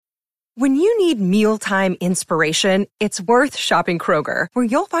When you need mealtime inspiration, it's worth shopping Kroger, where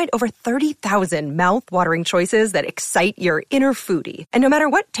you'll find over 30,000 mouth-watering choices that excite your inner foodie. And no matter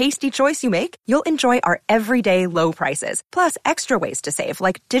what tasty choice you make, you'll enjoy our everyday low prices, plus extra ways to save,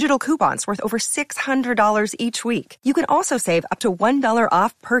 like digital coupons worth over $600 each week. You can also save up to $1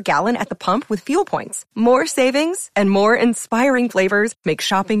 off per gallon at the pump with fuel points. More savings and more inspiring flavors make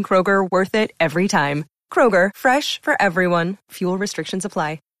shopping Kroger worth it every time. Kroger, fresh for everyone. Fuel restrictions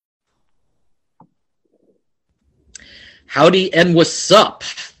apply. Howdy and what's up?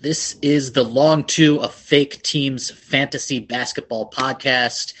 This is the Long Two of Fake Teams Fantasy Basketball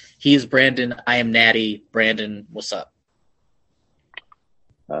Podcast. He is Brandon. I am Natty. Brandon, what's up?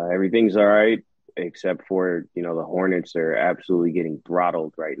 Everything's all right, except for, the Hornets are absolutely getting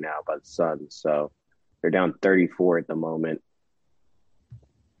throttled right now by the Suns. So they're down 34 at the moment.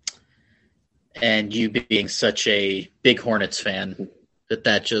 And you being such a big Hornets fan,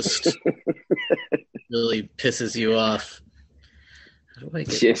 that just really pisses you off.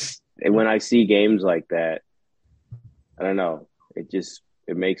 Just when I see games like that, I don't know. It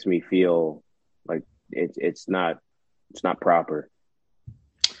makes me feel like it's not proper.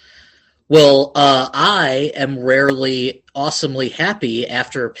 Well, I am rarely awesomely happy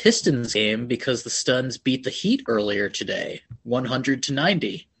after a Pistons game because the Suns beat the Heat earlier today,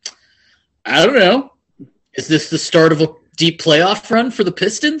 100-90. I don't know. Is this the start of a deep playoff run for the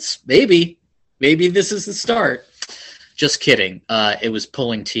Pistons? Maybe. Maybe this is the start. Just kidding. It was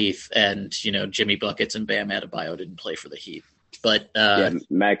pulling teeth, and, Jimmy Buckets and Bam Adebayo didn't play for the Heat. But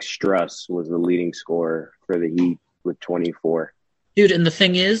Max Struss was the leading scorer for the Heat with 24. Dude, and the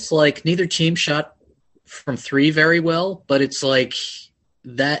thing is, neither team shot from three very well, but it's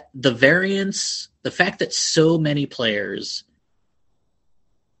that the variance, the fact that so many players,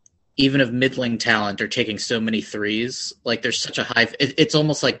 even of middling talent, are taking so many threes, there's such a high – it's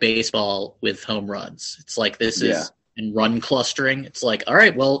almost like baseball with home runs. It's this is – and run clustering. It's all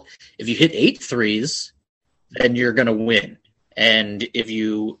right, well, if you hit 8 threes, then you're going to win. And if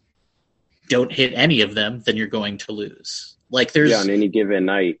you don't hit any of them, then you're going to lose. On any given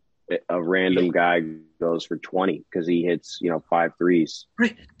night, a random guy goes for 20 because he hits, 5 threes.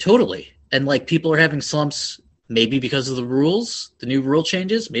 Right, totally. And, people are having slumps maybe because of the rules, the new rule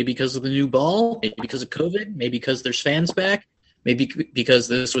changes, maybe because of the new ball, maybe because of COVID, maybe because there's fans back, maybe because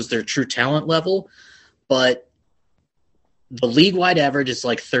this was their true talent level. But the league-wide average is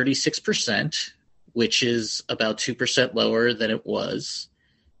 36%, which is about 2% lower than it was.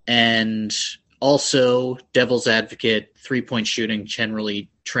 And also, devil's advocate, three-point shooting generally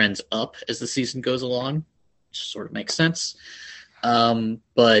trends up as the season goes along, which sort of makes sense.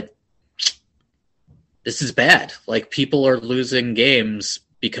 But this is bad. People are losing games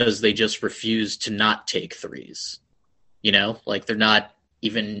because they just refuse to not take threes. They're not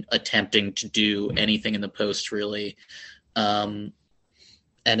even attempting to do anything in the post, really. And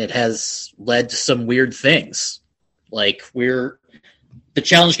it has led to some weird things. The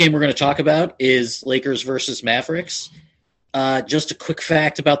challenge game we're going to talk about is Lakers versus Mavericks. Just a quick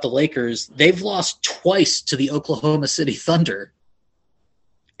fact about the Lakers. They've lost twice to the Oklahoma City Thunder.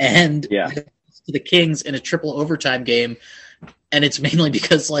 And to the Kings in a triple overtime game. And it's mainly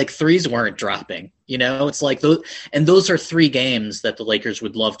because threes weren't dropping, it's those, and those are 3 games that the Lakers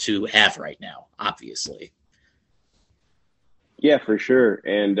would love to have right now, obviously. Yeah, for sure.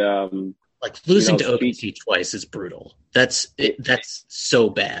 And losing to OKC twice is brutal. That's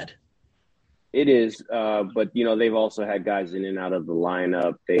so bad. It is, but they've also had guys in and out of the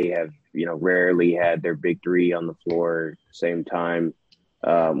lineup. They have rarely had their big 3 on the floor at the same time.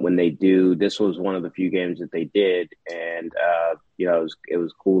 When they do, this was one of the few games that they did, and it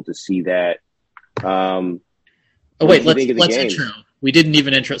was cool to see that. Let's intro. We didn't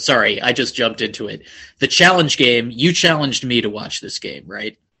even intro. Sorry, I just jumped into it. The challenge game, you challenged me to watch this game,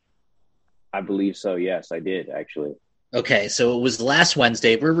 right? I believe so, yes, I did, actually. Okay, so it was last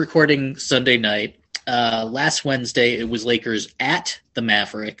Wednesday. We're recording Sunday night. Last Wednesday, it was Lakers at the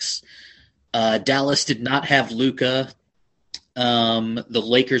Mavericks. Dallas did not have Luka. The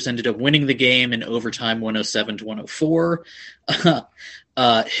Lakers ended up winning the game in overtime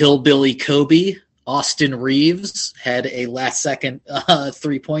 107-104. Hillbilly Kobe, Austin Reeves, had a last-second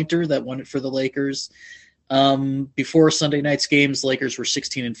three-pointer that won it for the Lakers. Before Sunday night's games, Lakers were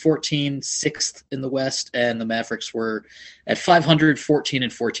 16-14, 6th in the West, and the Mavericks were at 500,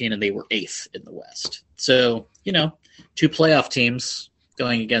 14-14, and they were 8th in the West. So, 2 playoff teams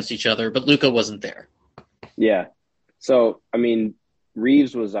going against each other, but Luka wasn't there. Yeah. So,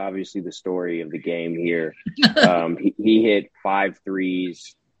 Reeves was obviously the story of the game here. He hit 5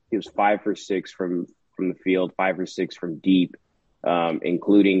 threes. He was 5 for 6 from the field, 5 for 6 from deep.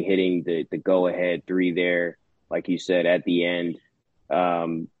 including hitting the go-ahead three there, like you said, at the end.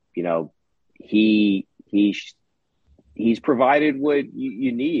 You know, he's provided what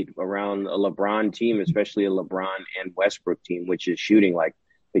you need around a LeBron team, especially a LeBron and Westbrook team, which is shooting. Like,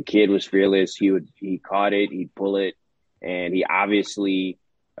 the kid was fearless. He caught it, he'd pull it, and he obviously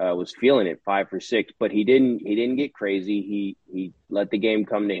was feeling it 5 for 6. But he didn't get crazy. He let the game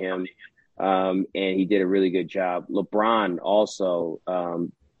come to him, and he did a really good job. LeBron also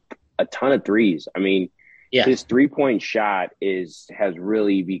a ton of threes. I mean, his 3-point shot has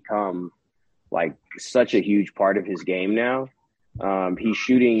really become like such a huge part of his game now. He's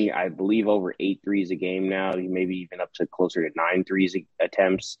shooting, I believe, over 8 threes a game now. He maybe even up to closer to 9 threes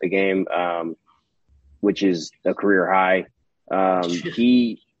attempts a game, which is a career high.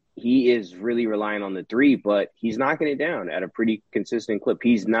 He is really relying on the three, but he's knocking it down at a pretty consistent clip.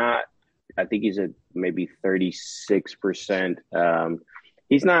 He's not, I think he's at maybe 36%.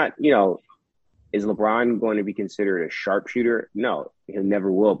 He's not, you know, is LeBron going to be considered a sharpshooter? No, he never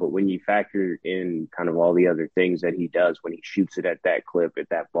will. But when you factor in kind of all the other things that he does when he shoots it at that clip, at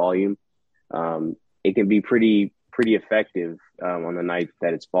that volume, it can be pretty effective on the night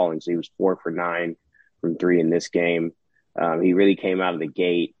that it's falling. So he was 4 for 9 from 3 in this game. He really came out of the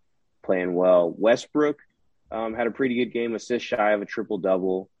gate playing well. Westbrook had a pretty good game, assist shy of a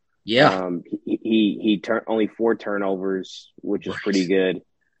triple-double. Yeah. He only 4 turnovers, which is pretty good.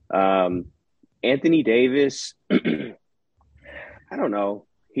 Anthony Davis, I don't know.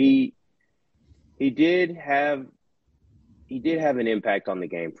 He did have an impact on the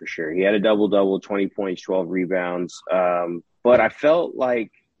game for sure. He had a double-double, 20 points, 12 rebounds. But I felt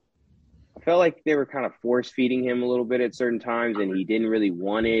like they were kind of force-feeding him a little bit at certain times, and he didn't really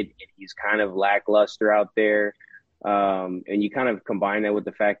want it. And he's kind of lackluster out there. And you kind of combine that with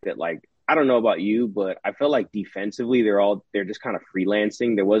the fact that, like, I don't know about you, but I felt like defensively they're just kind of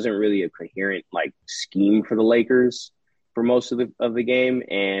freelancing. There wasn't really a coherent like scheme for the Lakers for most of the game,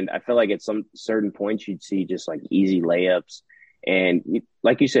 and I feel like at some certain points you'd see just like easy layups. And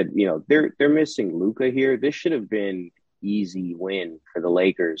like you said, you know, they're missing Luka here. This should have been easy win for the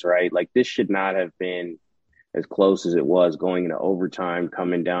Lakers, right? Like, this should not have been as close as it was going into overtime,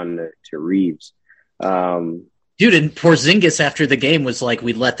 coming down to Reeves. Dude, and Porzingis after the game was like,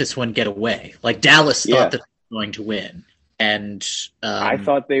 we let this one get away. Like, Dallas thought that they were going to win. And I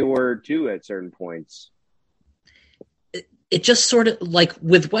thought they were too at certain points. It just sort of, like,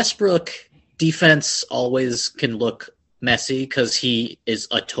 with Westbrook, defense always can look messy because he is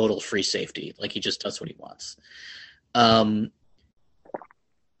a total free safety. Like, he just does what he wants.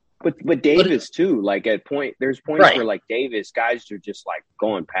 But Davis too, like there's points where like Davis, guys are just like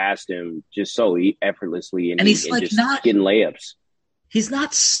going past him just so effortlessly and he's like just not getting layups. He's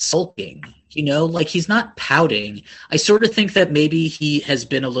not sulking, you know, like he's not pouting. I sort of think that maybe he has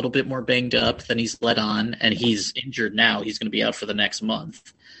been a little bit more banged up than he's let on, and he's injured now. He's going to be out for the next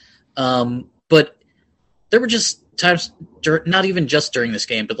month. But there were just times, not even just during this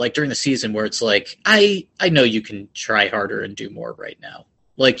game, but like during the season where it's like, I know you can try harder and do more right now.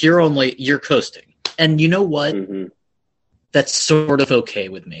 Like, you're coasting. And you know what? Mm-hmm. That's sort of okay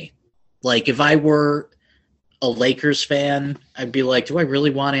with me. Like, if I were a Lakers fan, I'd be like, do I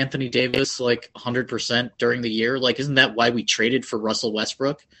really want Anthony Davis like 100% during the year? Like, isn't that why we traded for Russell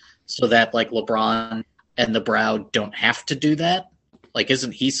Westbrook? So that like LeBron and the Brow don't have to do that? Like,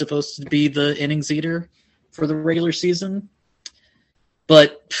 isn't he supposed to be the innings eater for the regular season?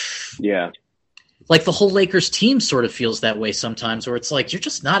 But yeah. Like, the whole Lakers team sort of feels that way sometimes, where it's like, you're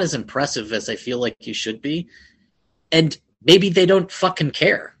just not as impressive as I feel like you should be. And maybe they don't fucking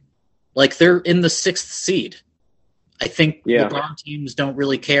care. Like, they're in the 6th seed. I think LeBron teams don't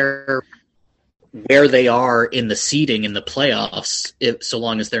really care where they are in the seeding in the playoffs, so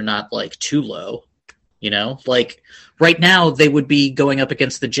long as they're not, like, too low. You know? Like, right now, they would be going up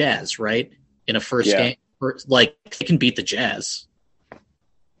against the Jazz, right? In a first game. Like, they can beat the Jazz.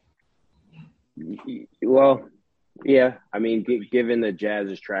 Well, yeah. I mean, given the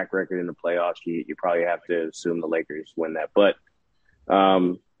Jazz's track record in the playoffs, you probably have to assume the Lakers win that. But I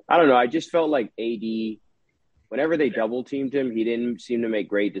don't know. I just felt like AD, whenever they double teamed him, he didn't seem to make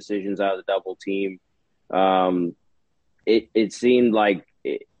great decisions out of the double team. It seemed like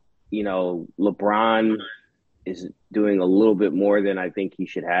LeBron is doing a little bit more than I think he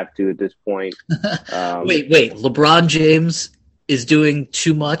should have to at this point. Wait. LeBron James is doing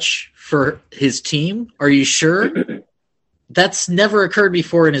too much for his team? Are you sure? That's never occurred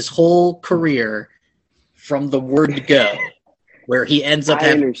before in his whole career from the word go, where he ends up I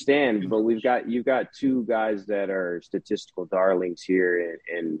understand, but you've got two guys that are statistical darlings here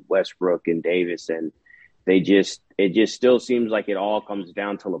in Westbrook and Davis, and it just still seems like it all comes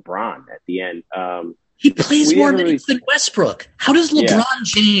down to LeBron at the end. He plays more minutes than Westbrook. How does LeBron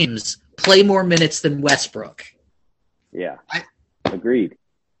James play more minutes than Westbrook? Yeah, agreed.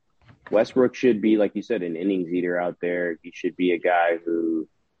 Westbrook should be, like you said, an innings eater out there. He should be a guy who,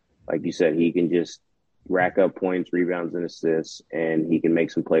 like you said, he can just rack up points, rebounds, and assists, and he can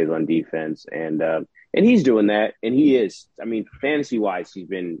make some plays on defense. And he's doing that, and he is. I mean, fantasy wise, he's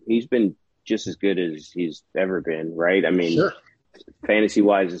been just as good as he's ever been, right? I mean, sure. Fantasy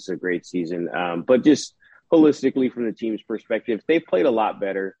wise, it's a great season. But just holistically, from the team's perspective, they've played a lot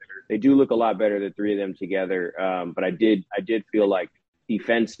better. They do look a lot better, the three of them together. But I did feel like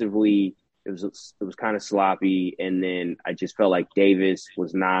defensively, it was kind of sloppy, and then I just felt like Davis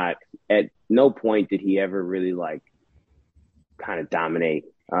was not. At no point did he ever really like kind of dominate.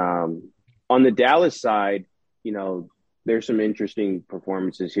 On the Dallas side, you know, there's some interesting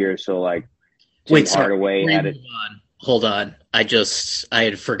performances here. So like, Tim Hardaway had it. Hold on, I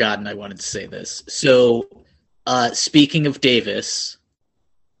had forgotten I wanted to say this. So, speaking of Davis,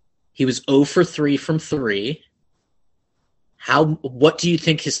 he was 0 for 3 from 3. What do you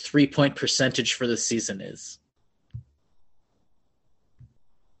think his 3-point percentage for the season is?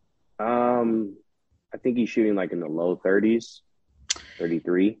 I think he's shooting like in the low 30s,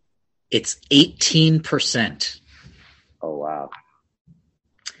 33. It's 18%. Oh, wow.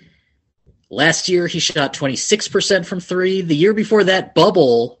 Last year, he shot 26% from 3. The year before that,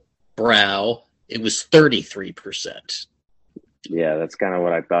 bubble brow, it was 33%. Yeah, that's kind of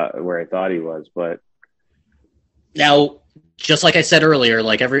what I thought, where I thought he was. But now, just like I said earlier,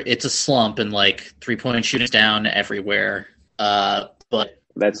 like it's a slump and like 3-point shooting's down everywhere. But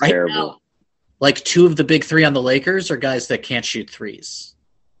that's terrible. Now, like 2 of the big 3 on the Lakers are guys that can't shoot threes.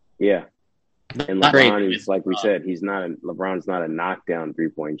 Yeah. And LeBron is, like we said, LeBron's not a knockdown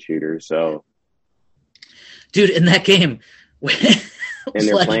 3-point shooter. So, dude, in that game, and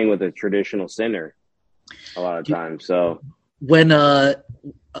they're playing with a traditional center a lot of times. So when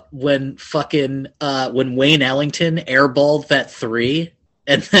Wayne Ellington airballed that 3,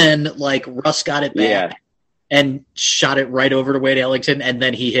 and then like Russ got it back and shot it right over to Wayne Ellington, and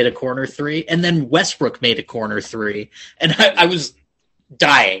then he hit a corner 3, and then Westbrook made a corner 3, and I was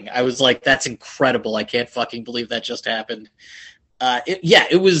dying. I was like, that's incredible. I can't fucking believe that just happened.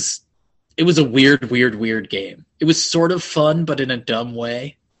 It was a weird game. It was sort of fun, but in a dumb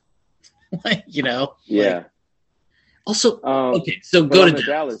way. You know? Yeah. Like, also, okay, so go to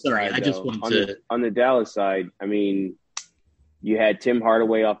Dallas. Sorry, side, I just wanted to... On the Dallas side, I mean, you had Tim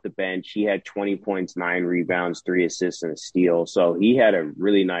Hardaway off the bench. He had 20 points, 9 rebounds, 3 assists, and a steal. So he had a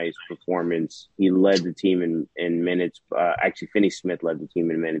really nice performance. He led the team in minutes. Actually, Finney-Smith led the team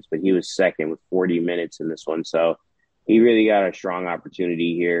in minutes, but he was second with 40 minutes in this one. So he really got a strong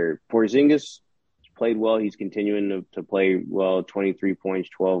opportunity here. Porzingis played well. He's continuing to play well. 23 points,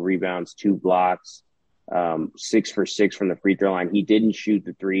 12 rebounds, 2 blocks, 6 for 6 from the free throw line. He didn't shoot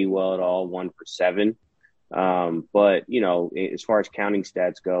the 3 well at all, 1 for 7. But, you know, as far as counting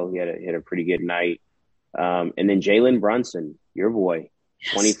stats go, he had a pretty good night. And then Jalen Brunson, your boy,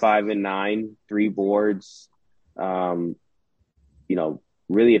 25 and 9, 3 boards, you know,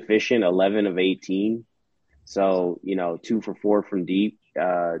 really efficient, 11 of 18. So, you know, 2 for 4 from deep.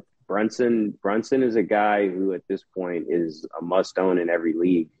 Brunson is a guy who at this point is a must own in every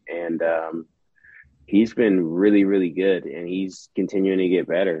league. And, he's been really, really good, and he's continuing to get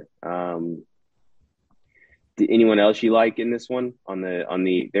better. Anyone else you like in this one?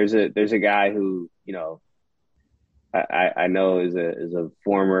 There's a guy who, you know, I know is a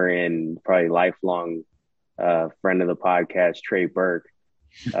former and probably lifelong friend of the podcast, Trey Burke,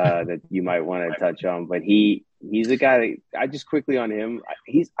 that you might want to touch on. But he's a guy that I just quickly on him.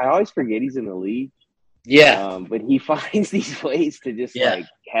 I always forget he's in the league. Yeah. But he finds these ways to just like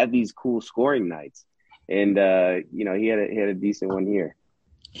have these cool scoring nights, and you know, he had a decent one here.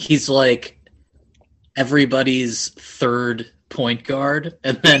 He's like everybody's third point guard,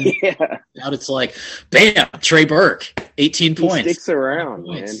 and then now it's like, bam, Trey Burke, 18 points. He sticks around,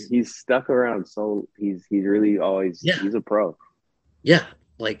 man. He's stuck around, so he's really always he's a pro. Yeah,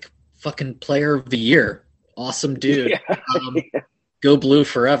 like fucking player of the year, awesome dude. Go Blue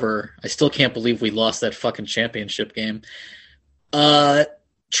forever. I still can't believe we lost that fucking championship game.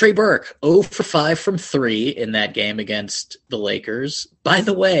 Trey Burke, 0 for 5 from 3 in that game against the Lakers. By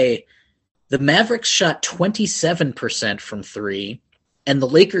the way, the Mavericks shot 27% from 3, and the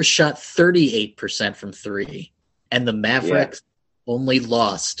Lakers shot 38% from 3, and the Mavericks only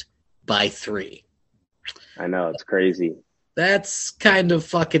lost by 3. I know, it's crazy. That's kind of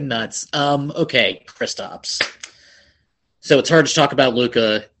fucking nuts. Okay, Kristaps. So it's hard to talk about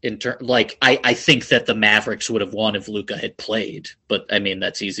Luka I think that the Mavericks would have won if Luka had played, but I mean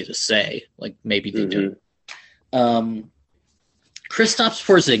that's easy to say. Like maybe they do. Kristaps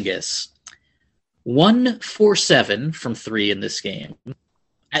Porzingis, 1-for-7 from 3 in this game.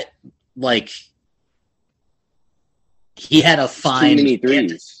 He had a fine. Too many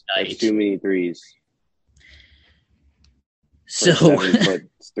threes. That's too many threes. So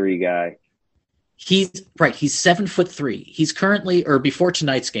 7'3" guy. He's 7'3". He's currently, or before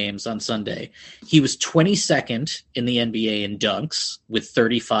tonight's games on Sunday, he was 22nd in the NBA in dunks with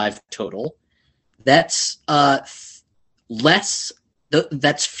 35 total. That's that's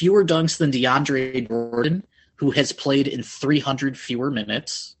fewer dunks than DeAndre Jordan, who has played in 300 fewer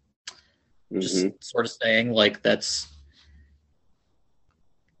minutes. Just sort of saying, like, that's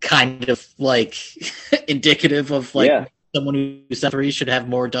kind of like indicative of someone who's 7'3" should have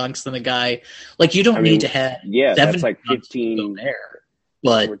more dunks than a guy. Like, you don't need to have that's like 15 there,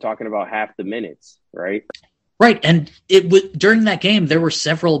 but we're talking about half the minutes, right? Right, and it was during that game there were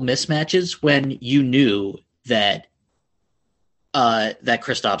several mismatches when you knew that that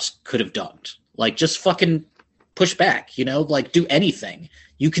Kristaps could have dunked. Like, just fucking push back, like do anything.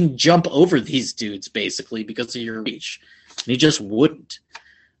 You can jump over these dudes basically because of your reach. And he just wouldn't.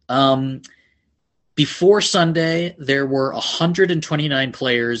 Before Sunday, there were 129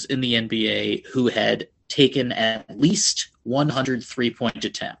 players in the NBA who had taken at least 100 three-point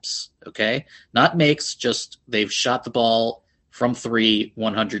attempts, okay? Not makes, just they've shot the ball from 3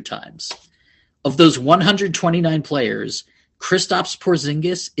 100 times. Of those 129 players, Kristaps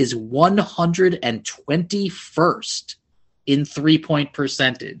Porzingis is 121st in three-point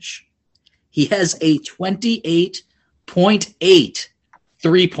percentage. He has a 28.8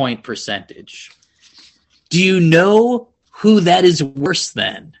 three-point percentage. Do you know who that is worse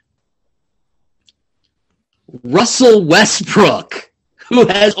than? Russell Westbrook, who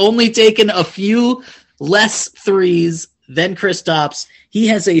has only taken a few less threes than Kristaps. He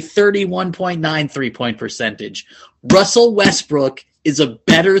has a 31.9 three-point percentage. Russell Westbrook is a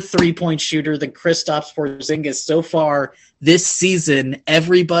better three-point shooter than Kristaps Porzingis so far this season.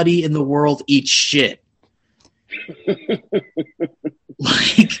 Everybody in the world eats shit.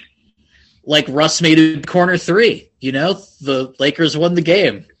 Like Russ made a corner 3, the Lakers won the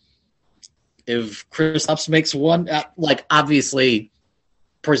game. If Kristaps makes one, obviously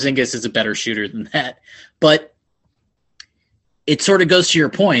Porzingis is a better shooter than that, but it sort of goes to your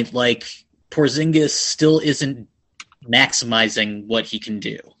point. Like, Porzingis still isn't maximizing what he can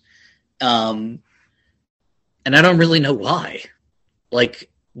do. And I don't really know why.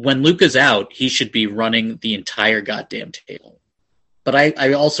 Like, when Luka's out, he should be running the entire goddamn table. But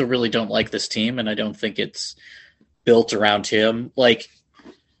I also really don't like this team, and I don't think it's built around him. Like,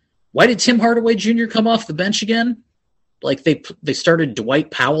 why did Tim Hardaway Jr. come off the bench again? Like, they started Dwight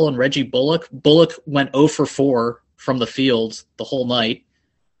Powell and Reggie Bullock. Bullock went 0 for 4 from the field the whole night.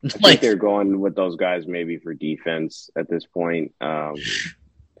 I think they're going with those guys maybe for defense at this point. Bullock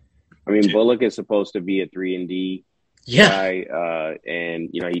is supposed to be a 3-and-D guy,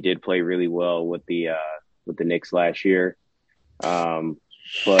 and he did play really well with the Knicks last year.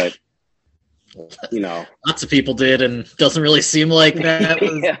 But lots of people did, and doesn't really seem like that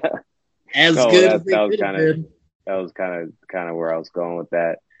was as good as they could have been. That was kind of where I was going with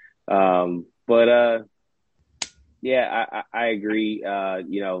that. I agree.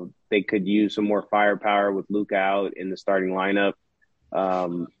 They could use some more firepower with Luka out in the starting lineup.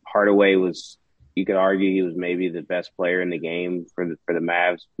 Hardaway was, you could argue, he was maybe the best player in the game for the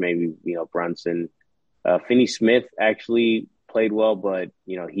Mavs. Maybe Brunson, Finney-Smith actually played well, but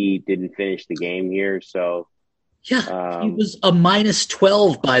he didn't finish the game here. So he was a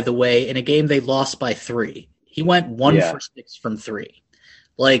 -12, by the way, in a game they lost by 3. He went 1 for 6 from 3.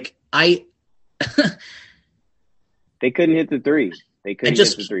 Like, they couldn't hit the 3. They couldn't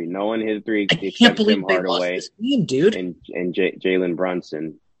hit the 3. No one hit the 3. I can't believe they lost this game, dude. And Jalen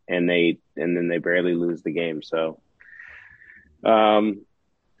Brunson, and then they barely lose the game. So, do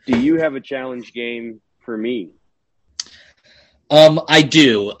you have a challenge game for me? I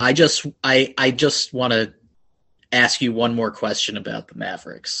do. I just want to ask you one more question about the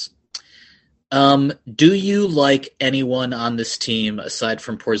Mavericks. Do you like anyone on this team aside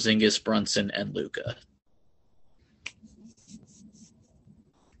from Porzingis, Brunson, and Luka?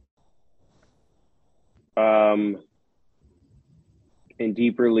 In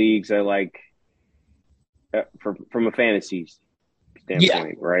deeper leagues, I like from a fantasy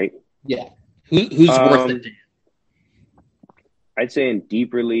standpoint, right? Yeah. Who's worth it? I'd say in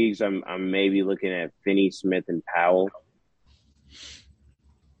deeper leagues, I'm maybe looking at Finney-Smith and Powell.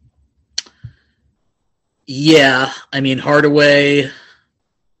 Yeah, I mean Hardaway,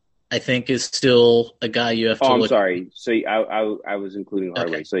 I think is still a guy you have to. I'm sorry. So I was including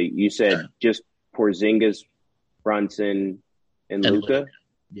Hardaway. Okay. So you said just Porzingis, Brunson, and Luka.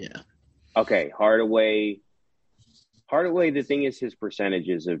 Yeah. Okay, Hardaway. The thing is, his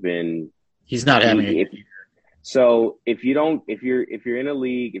percentages have been. He's not having. So if you're in a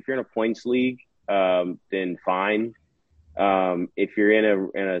league, if you're in a points league, then fine. If you're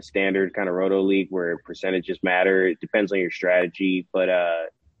in a standard kind of roto league where percentages matter, it depends on your strategy, but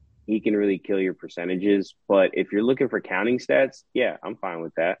he can really kill your percentages. But if you're looking for counting stats, yeah, I'm fine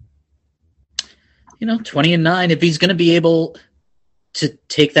with that. 20-9, if he's going to be able to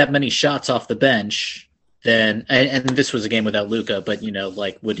take that many shots off the bench, then, and this was a game without Luka, but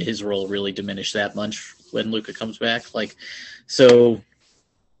would his role really diminish that much when Luka comes back? So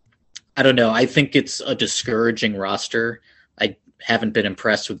I don't know. I think it's a discouraging roster. I haven't been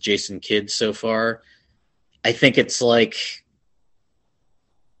impressed with Jason Kidd so far. I think it's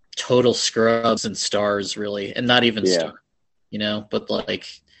total scrubs and stars, really, and not even stars, but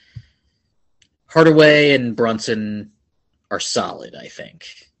Hardaway and Brunson are solid, I think,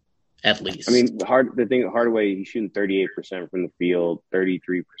 at least. I mean, Hardaway, he's shooting 38% from the field,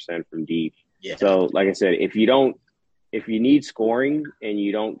 33% from deep. Yeah. So, like I said, if you need scoring and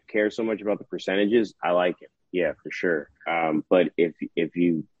you don't care so much about the percentages, I like it. Yeah, for sure. But if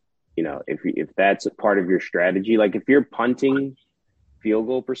that's a part of your strategy, like if you're punting field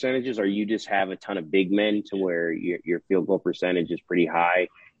goal percentages, or you just have a ton of big men to where your field goal percentage is pretty high,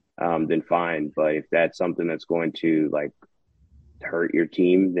 then fine. But if that's something that's going to hurt your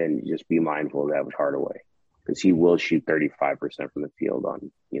team, then just be mindful of that with Hardaway, because he will shoot 35% from the field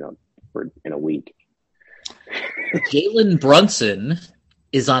in a week. Jalen Brunson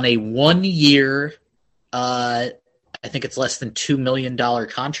is on a 1-year, I think it's less than $2 million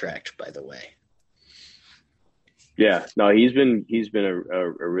contract, by the way. Yeah, no, he's been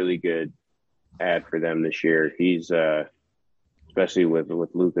a really good ad for them this year. He's especially with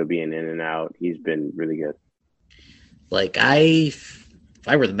Luka being in and out, he's been really good. If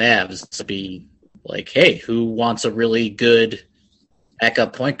I were the Mavs, to be hey, who wants a really good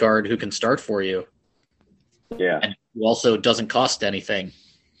backup point guard who can start for you? Yeah. And who also doesn't cost anything.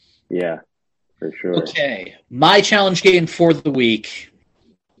 Yeah, for sure. Okay, my challenge game for the week.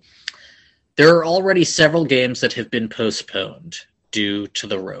 There are already several games that have been postponed due to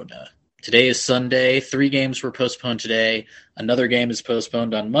the Rona. Today is Sunday. 3 games were postponed today. Another game is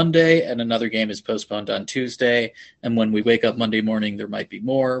postponed on Monday, and another game is postponed on Tuesday. And when we wake up Monday morning, there might be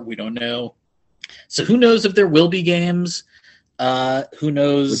more. We don't know. So who knows if there will be games? Who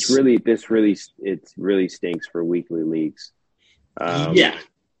knows? It really stinks for weekly leagues. Yeah.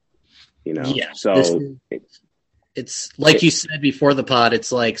 So it's like you said before the pod, it's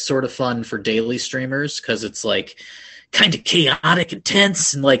sort of fun for daily streamers because it's kind of chaotic and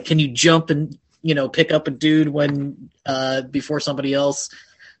tense, and can you jump and pick up a dude when before somebody else?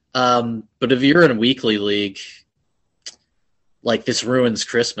 But if you're in a weekly league, this ruins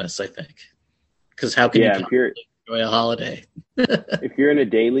Christmas, I think, because how can you enjoy a holiday? If you're in a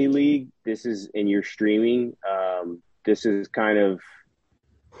daily league, and you're streaming, this is kind of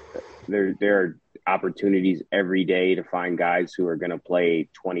there are opportunities every day to find guys who are going to play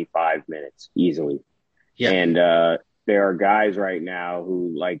 25 minutes easily. Yeah. And there are guys right now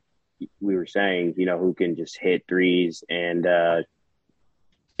who, like we were saying, who can just hit threes, and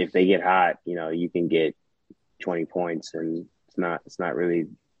if they get hot, you can get 20 points, and it's not really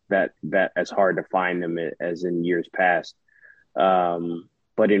that as hard to find them as in years past.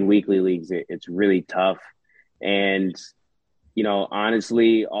 But in weekly leagues, it's really tough. And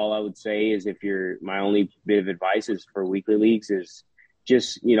honestly, all I would say is my only bit of advice is for weekly leagues is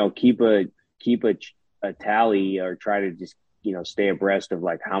just, keep a tally, or try to just, stay abreast of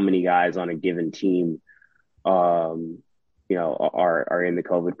how many guys on a given team, are in the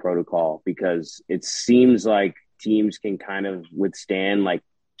COVID protocol, because it seems like teams can kind of withstand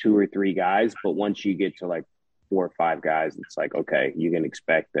 2 or 3 guys. But once you get to 4 or 5 guys, it's okay, you can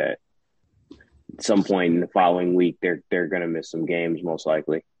expect that at some point in the following week, they're going to miss some games, most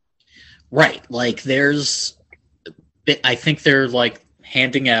likely. Right. I think they're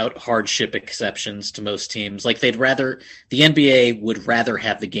handing out hardship exceptions to most teams. The NBA would rather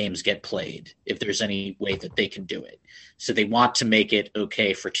have the games get played if there's any way that they can do it. So they want to make it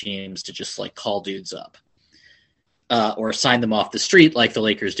okay for teams to just call dudes up. Or sign them off the street like the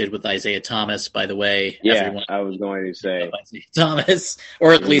Lakers did with Isaiah Thomas, by the way. Yeah, I was going to say. Isaiah Thomas,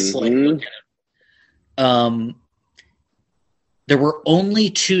 or at least look at him. There were only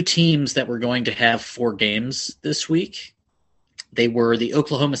 2 teams that were going to have 4 games this week. They were the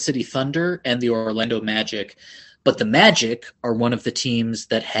Oklahoma City Thunder and the Orlando Magic. But the Magic are one of the teams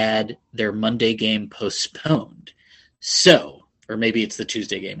that had their Monday game postponed. So, or maybe it's the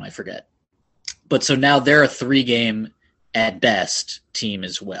Tuesday game, I forget. But so now they're a 3-game at best team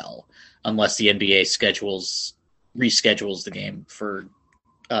as well, unless the NBA reschedules the game for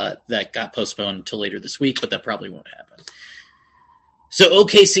that got postponed until later this week, but that probably won't happen. So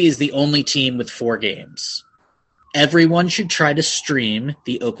OKC is the only team with 4 games. Everyone should try to stream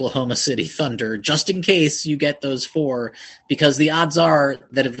the Oklahoma City Thunder just in case you get those 4, because the odds are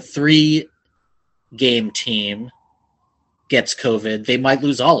that if a 3-game team gets COVID, they might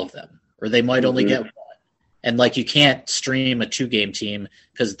lose all of them, or they might only get 1. And like, you can't stream a 2-game team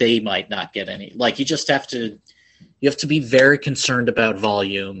because they might not get any. Like, you have to be very concerned about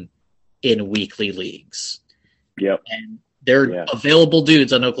volume in weekly leagues. Yep. And they're available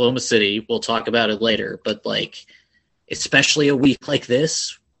dudes on Oklahoma City. We'll talk about it later, but like, especially a week like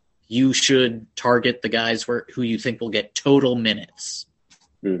this, you should target the guys who you think will get total minutes.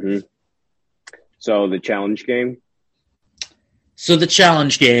 Mm-hmm. So the challenge game? So the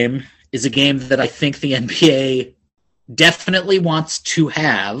challenge game is a game that I think the NBA definitely wants to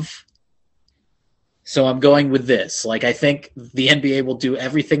have. So I'm going with this. Like, I think the NBA will do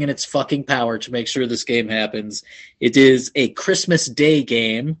everything in its fucking power to make sure this game happens. It is a Christmas Day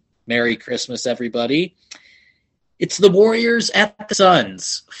game. Merry Christmas, everybody. It's the Warriors at the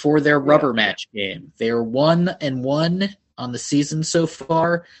Suns for their rubber match game. They are 1-1 on the season so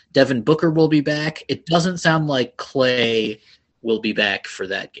far. Devin Booker will be back. It doesn't sound like Klay will be back for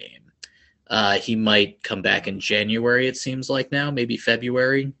that game. He might come back in January, it seems like now, maybe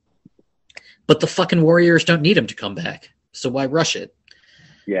February. But the fucking Warriors don't need him to come back, so why rush it?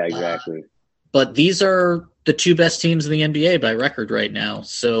 Yeah, exactly. But these are the 2 best teams in the NBA by record right now,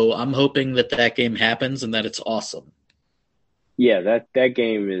 so I'm hoping that game happens and that it's awesome. Yeah, that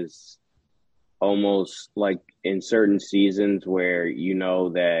game is almost like in certain seasons where you know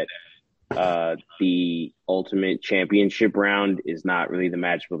that the ultimate championship round is not really the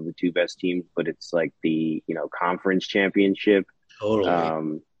matchup of the 2 best teams, but it's like the conference championship.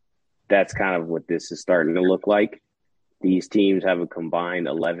 Totally. That's kind of what this is starting to look like. These teams have a combined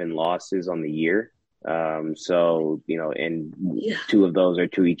 11 losses on the year. And 2 of those are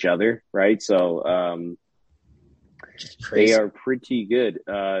to each other, right? So they are pretty good.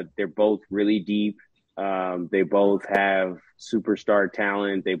 They're both really deep. They both have superstar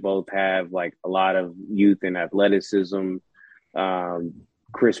talent. They both have like a lot of youth and athleticism.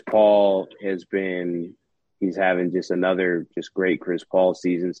 Chris Paul he's having just another great Chris Paul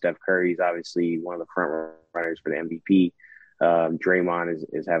season. Steph Curry's obviously one of the front runners for the MVP. Draymond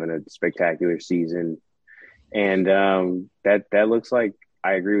is having a spectacular season. And that looks like,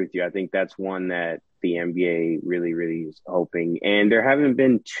 I agree with you. I think that's one that the NBA really, really is hoping. And there haven't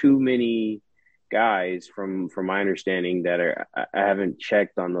been too many guys from my understanding I haven't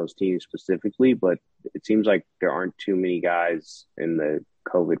checked on those teams specifically, but it seems like there aren't too many guys in the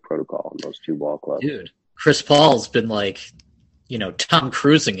COVID protocol in those 2 ball clubs. Dude, Chris Paul's been like, Tom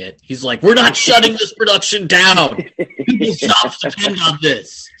Cruising it. He's like, we're not shutting this production down. People's jobs depend on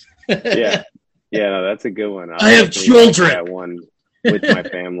this. Yeah, no, that's a good one. I have children. That one with my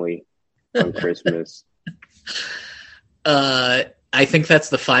family on Christmas. I think that's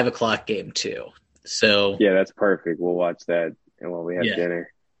the 5:00 game too. So yeah, that's perfect. We'll watch that and while we have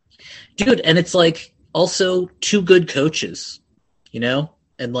dinner. Dude, and it's like also 2 good coaches,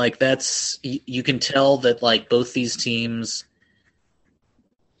 And like that's, you can tell that like both these teams,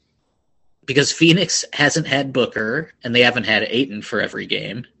 because Phoenix hasn't had Booker and they haven't had Ayton for every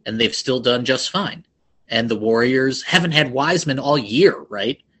game, and they've still done just fine. And the Warriors haven't had Wiseman all year,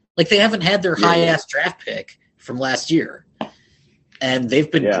 right? Like they haven't had their high-ass draft pick from last year. And they've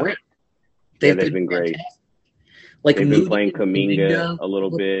been great. They've been great. Like they've been playing Kuminga a little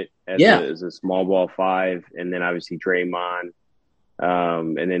bit as a small ball 5, and then obviously Draymond,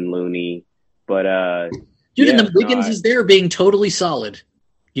 and then Looney. But dude, and the Wiggins is there being totally solid.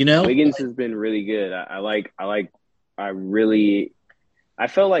 Wiggins has been really good. I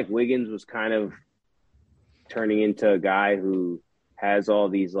felt like Wiggins was kind of turning into a guy who has all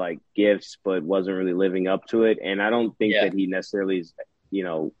these like gifts, but wasn't really living up to it. And I don't think that he necessarily,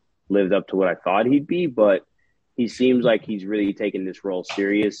 lived up to what I thought he'd be, but he seems like he's really taking this role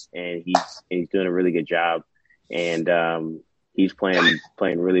serious, and he's doing a really good job. And he's playing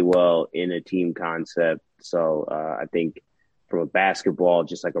really well in a team concept. So I think from a basketball,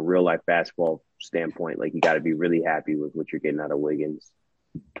 just like a real life basketball standpoint, like you got to be really happy with what you're getting out of Wiggins.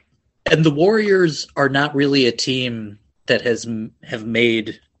 And the Warriors are not really a team that have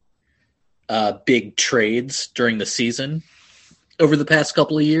made big trades during the season. over the past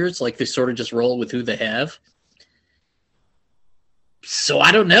couple of years. Like, they sort of just roll with who they have. So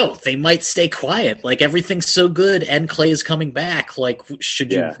I don't know. They might stay quiet. Like, everything's so good and Clay is coming back. Like,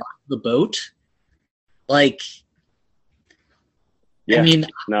 should you rock the boat? Like, I mean,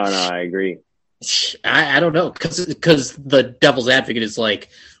 no, I agree. I don't know, because the devil's advocate is like,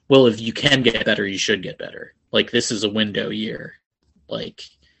 well, if you can get better, you should get better. Like, this is a window year. Like,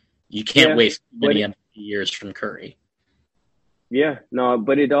 you can't waste many MVP years from Curry. Yeah, no,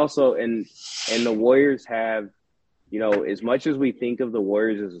 but it also and the Warriors have, you know, as much as we think of the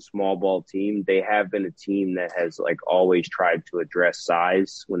Warriors as a small ball team, they have been a team that has like always tried to address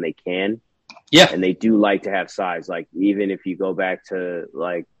size when they can. Yeah. And they do like to have size. Like, even if you go back to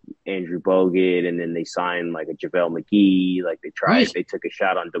like Andrew Bogut, and then they signed like a JaVale McGee, like they took a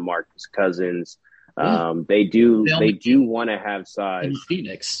shot on DeMarcus Cousins. They do want to have size. In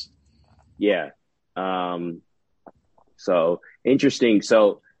Phoenix. Yeah. So interesting.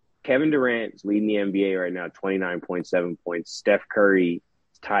 So Kevin Durant's leading the NBA right now, 29.7 points. Steph Curry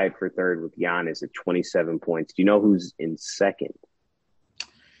is tied for third with Giannis at 27 points. Do you know who's in second?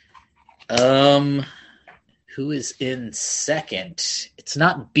 Who is in second? It's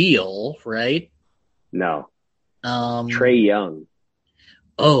not Beal, right? No. Trae Young.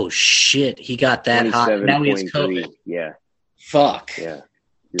 Oh shit, he got that hot. Now he has COVID. Yeah. Fuck. Yeah.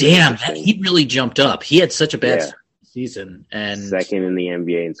 Damn, he really jumped up. He had such a bad season, and second in the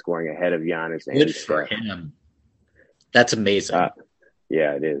NBA in scoring ahead of Giannis. Good for him. That's amazing.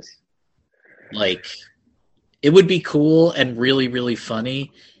 Yeah, it is. Like, it would be cool and really, really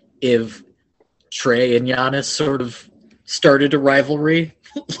funny if Trae and Giannis sort of started a rivalry.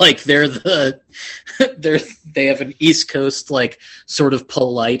 Like, they have an East Coast, like, sort of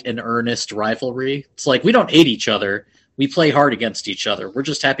polite and earnest rivalry. It's like, we don't hate each other. We play hard against each other. We're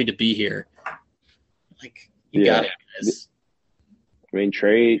just happy to be here. Like, you got it, guys. I mean,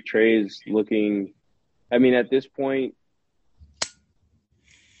 Trae is looking. I mean, at this point,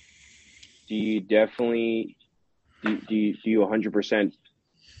 do you 100%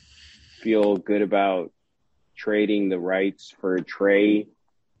 feel good about trading the rights for Trae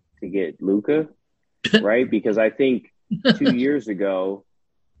to get Luka, right? Because I think 2 years ago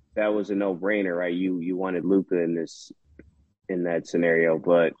that was a no-brainer, right? You wanted Luka in that scenario,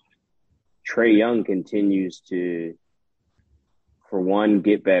 but Trae Young continues to, for one,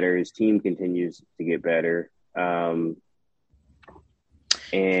 get better. His team continues to get better, and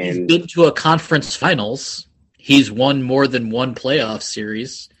he's been to a conference finals. He's won more than one playoff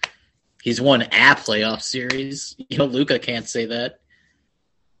series. He's won a playoff series. You know, Luka can't say that.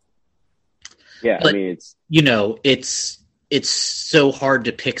 Yeah, but, I mean, it's so hard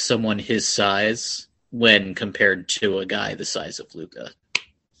to pick someone his size when compared to a guy the size of Luka.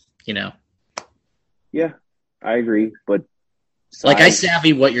 You know? Yeah, I agree. But like, I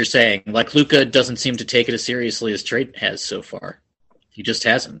savvy what you're saying. Like, Luka doesn't seem to take it as seriously as Trae has so far. He just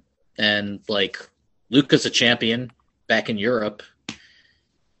hasn't. And like, Luka's a champion back in Europe.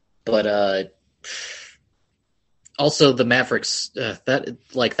 But also the Mavericks,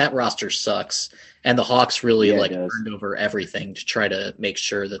 that roster sucks, and the Hawks really turned over everything to try to make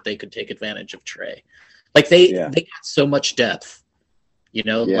sure that they could take advantage of Trae. Like, they got so much depth, you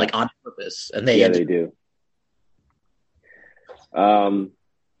know, like, on purpose, and they do. All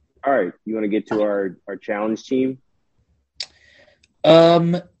right, you want to get to our challenge team?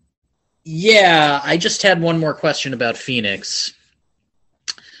 Yeah, I just had one more question about Phoenix.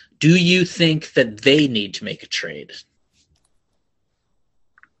 Do you think that they need to make a trade?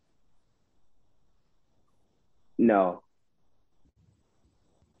 No.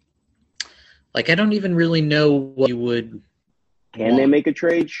 Like, I don't even really know what you would. Can they make a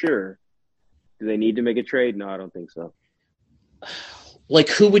trade? Sure. Do they need to make a trade? No, I don't think so. Like,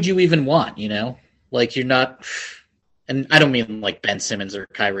 who would you even want, you know? Like, you're not... And I don't mean, like, Ben Simmons or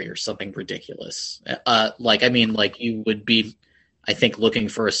Kyrie or something ridiculous. Like, I mean, like, you would be, I think, looking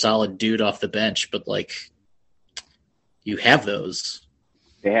for a solid dude off the bench, but, like, you have those.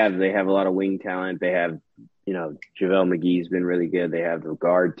 They have a lot of wing talent. They have, you know, JaVale McGee's been really good. They have the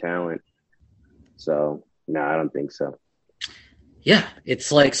guard talent. So, no, I don't think so. Yeah,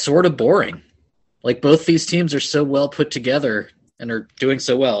 it's, like, sort of boring. Like, both these teams are so well put together and are doing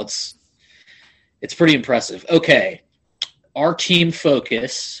so well. It's pretty impressive. Okay, our team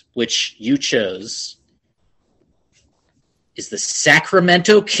focus, which you chose, is the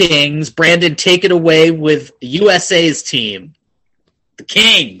Sacramento Kings. Brandon, take it away with USA's team. The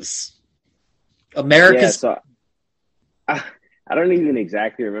Kings. America's... Yeah, so I don't even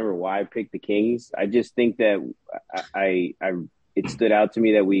exactly remember why I picked the Kings. I just think that it stood out to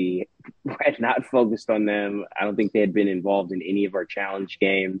me that we had not focused on them. I don't think they had been involved in any of our challenge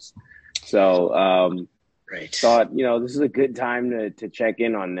games. So right. Thought, this is a good time to check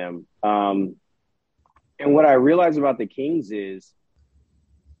in on them. And what I realized about the Kings is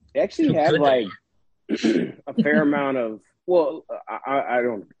they actually have like a fair amount of, well, I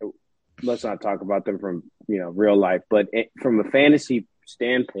don't, let's not talk about them from, real life, but from a fantasy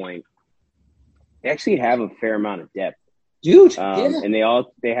standpoint, they actually have a fair amount of depth. Dude, and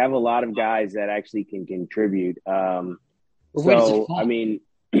they have a lot of guys that actually can contribute. So I mean,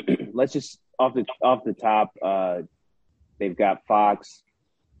 let's just off the top, they've got Fox,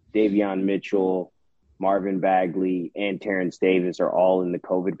 Davion Mitchell, Marvin Bagley, and Terrence Davis are all in the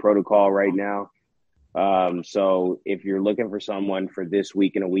COVID protocol right now. So if you're looking for someone for this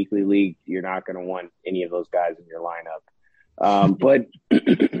week in a weekly league, you're not going to want any of those guys in your lineup.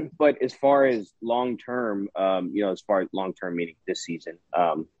 But as far as long term, as far as long term meaning this season,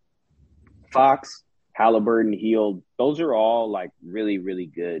 Fox, Halliburton, Hield, those are all like really, really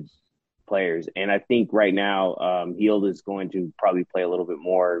good players. And I think right now, Hield is going to probably play a little bit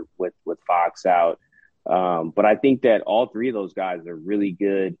more with Fox out. But I think that all three of those guys are really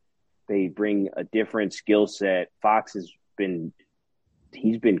good. They bring a different skill set. Fox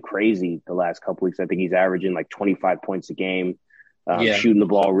he's been crazy the last couple weeks. I think he's averaging like 25 points a game, shooting the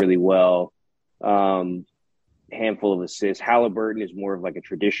ball really well. Handful of assists. Halliburton is more of like a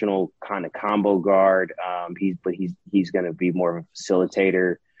traditional kind of combo guard. He's going to be more of a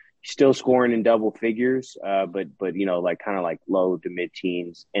facilitator. He's still scoring in double figures, but like kind of like low to mid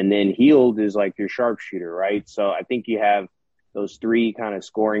teens. And then Hield is like your sharpshooter, right? So I think you have those three kind of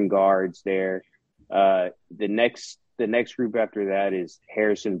scoring guards there. The next group after that is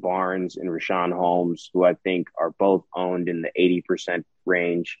Harrison Barnes and Rashawn Holmes, who I think are both owned in the 80%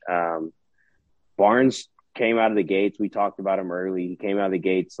 range. Barnes came out of the gates. We talked about him early. He came out of the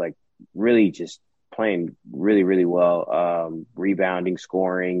gates like really just playing really, really well, rebounding,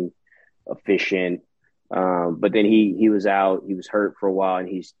 scoring, efficient. But then he was out. He was hurt for a while, and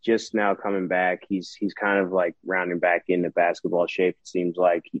he's just now coming back. He's kind of like rounding back into basketball shape. It seems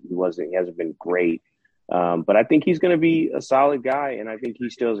like he hasn't been great. But I think he's going to be a solid guy, and I think he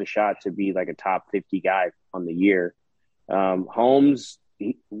still has a shot to be like a top 50 guy on the year. Holmes,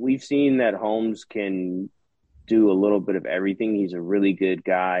 we've seen that Holmes can do a little bit of everything. He's a really good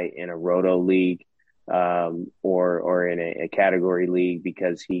guy in a roto league, or in a category league,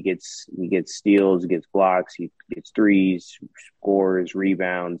 because he gets steals, he gets blocks, he gets threes, scores,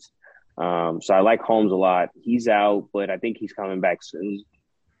 rebounds. So I like Holmes a lot. He's out, but I think he's coming back soon.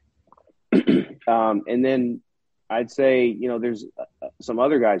 And then I'd say, there's some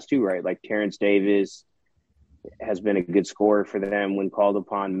other guys too, right? Like Terrence Davis has been a good scorer for them when called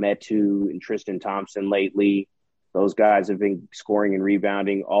upon. Metu and Tristan Thompson lately. Those guys have been scoring and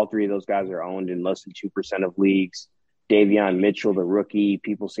rebounding. All three of those guys are owned in less than 2% of leagues. Davion Mitchell, the rookie,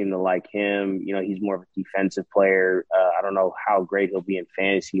 people seem to like him. He's more of a defensive player. I don't know how great he'll be in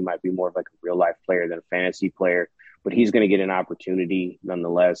fantasy. He might be more of like a real life player than a fantasy player, but he's going to get an opportunity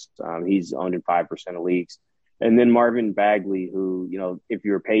nonetheless. He's owned in 5% of leagues. And then Marvin Bagley, who, if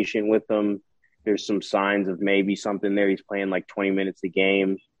you're patient with him, there's some signs of maybe something there. He's playing like 20 minutes a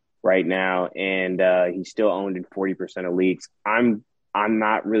game right now, and he's still owned in 40% of leagues. I'm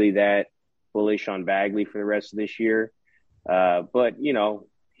not really that bullish on Bagley for the rest of this year, but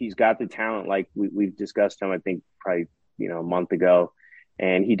he's got the talent. Like we've discussed him, I think probably a month ago,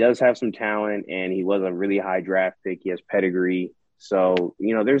 and he does have some talent, and he was a really high draft pick. He has pedigree, so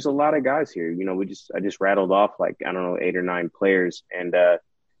there's a lot of guys here. I just rattled off like 8 or 9 players, and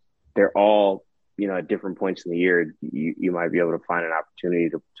they're all. At different points in the year, you might be able to find an opportunity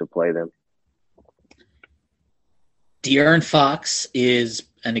to play them. De'Aaron Fox is,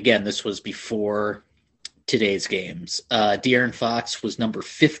 and again, this was before today's games. De'Aaron Fox was number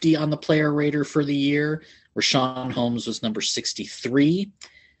 50 on the player rater for the year. Rashawn Holmes was number 63.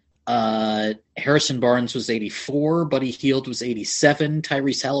 Harrison Barnes was 84. Buddy Hield was 87.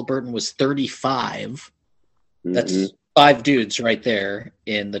 Tyrese Halliburton was 35. Mm-hmm. That's 5 dudes right there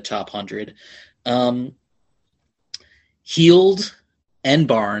in the top 100. Hield and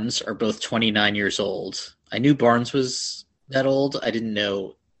Barnes are both 29 years old. I knew Barnes was that old. I didn't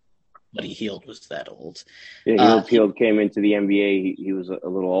know Buddy Hield was that old. Yeah, Hield came into the NBA. He was a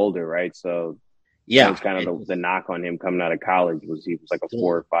little older, right? So yeah, that was kind of the knock on him coming out of college was he was like a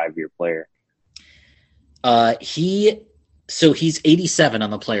 4 or 5 year player. He's 87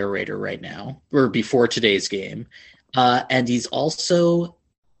 on the player rater right now, or before today's game, and he's also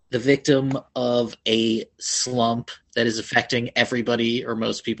the victim of a slump that is affecting everybody or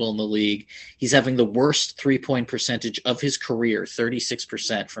most people in the league. He's having the worst three-point percentage of his career,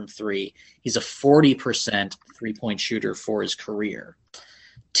 36% from three. He's a 40% three-point shooter for his career.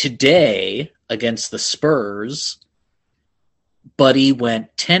 Today, against the Spurs, Buddy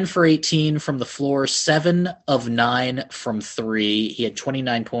went 10 for 18 from the floor, 7 of 9 from 3. He had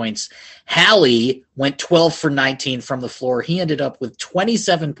 29 points. Hallie went 12 for 19 from the floor. He ended up with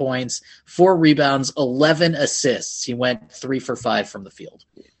 27 points, 4 rebounds, 11 assists. He went 3 for 5 from the field.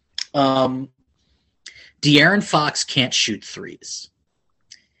 De'Aaron Fox can't shoot threes.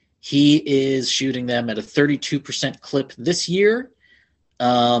 He is shooting them at a 32% clip this year.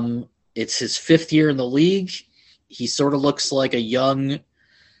 It's his 5th year in the league. He sort of looks like a young,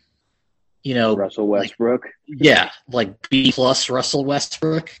 Russell Westbrook. Like B+ Russell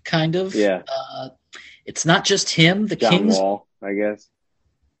Westbrook, kind of. Yeah. It's not just him. The John Kings, Wall, I guess.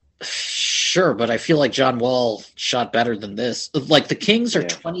 Sure, but I feel like John Wall shot better than this. Like the Kings are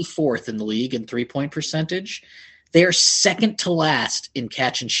 24th in the league in three-point percentage. They are second to last in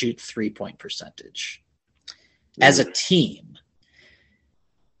catch and shoot three-point percentage as a team.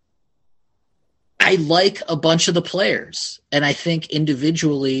 I like a bunch of the players, and I think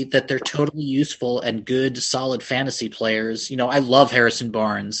individually that they're totally useful and good, solid fantasy players. I love Harrison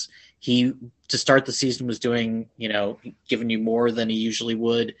Barnes. He, to start the season, was doing, giving you more than he usually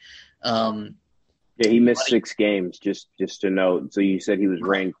would. He missed 6 games, just to note. So you said he was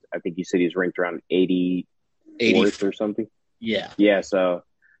ranked, I think you said he was ranked around 84th or something? Yeah. Yeah, so,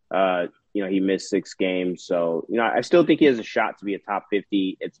 he missed 6 games. So, I still think he has a shot to be a top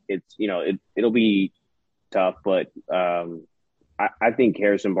 50. It'll be tough, but I think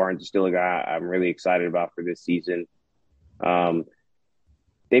Harrison Barnes is still a guy I'm really excited about for this season.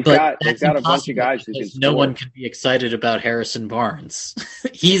 They've got a bunch of guys who can score. No one can be excited about Harrison Barnes.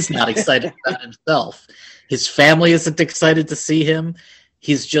 He's not excited about himself. His family isn't excited to see him.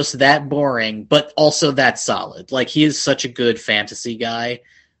 He's just that boring, but also that solid. Like, he is such a good fantasy guy.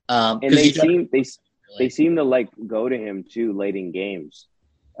 And they seem to go to him too late in games.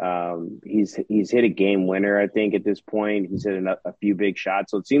 He's hit a game winner, I think, at this point. He's hit a few big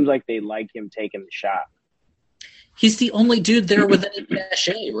shots, so it seems like they like him taking the shot. He's the only dude there with any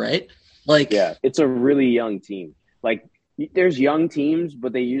cachet, right? It's a really young team. Like, there's young teams,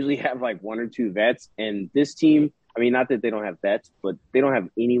 but they usually have 1 or 2 vets. And this team, I mean, not that they don't have vets, but they don't have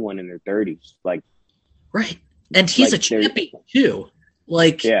anyone in their 30s. Right, and he's a champion too.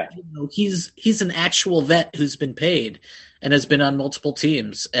 He's an actual vet who's been paid and has been on multiple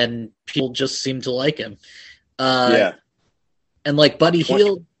teams, and people just seem to like him. And Buddy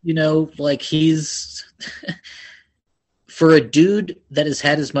Hield, he's for a dude that has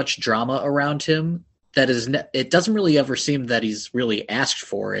had as much drama around him, it doesn't really ever seem that he's really asked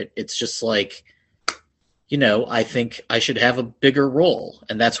for it. It's just I think I should have a bigger role.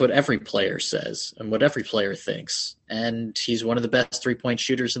 And that's what every player says and what every player thinks. And he's one of the best three-point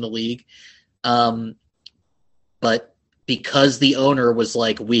shooters in the league. But because the owner was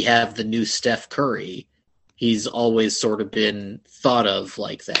like, we have the new Steph Curry, he's always sort of been thought of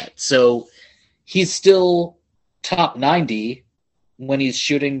like that. So he's still top 90 when he's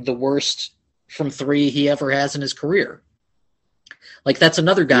shooting the worst from 3 he ever has in his career. That's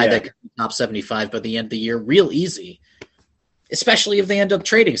another guy that could be top 75 by the end of the year real easy, especially if they end up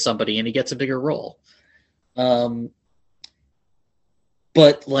trading somebody and he gets a bigger role.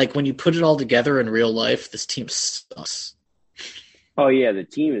 But when you put it all together in real life, this team sucks. Oh yeah, the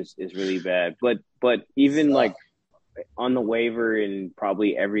team is really bad. But even on the waiver in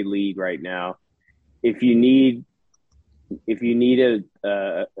probably every league right now, if you need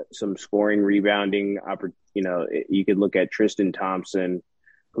some scoring, rebounding you could look at Tristan Thompson,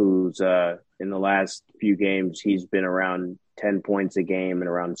 who's in the last few games, he's been around 10 points a game and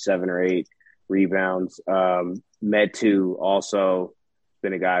around 7 or 8 rebounds. Metu also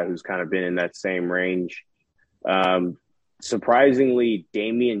been a guy who's kind of been in that same range. Surprisingly,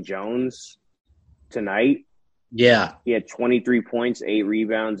 Damian Jones tonight, he had 23 points, 8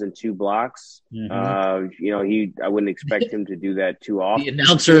 rebounds, and 2 blocks. Mm-hmm. I wouldn't expect him to do that too often. The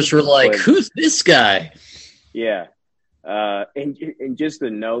announcers were like, "Who's this guy?" Yeah. And just a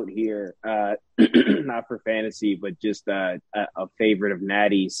note here, not for fantasy, but just a favorite of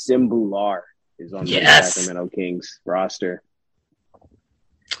Natty, Simbular is on the Sacramento Kings roster.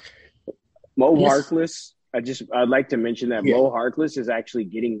 Mo Harkless. I'd like to mention that Mo Harkless is actually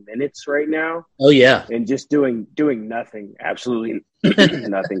getting minutes right now. Oh yeah, and just doing nothing, absolutely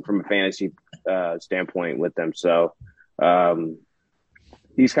nothing from a fantasy standpoint with them. So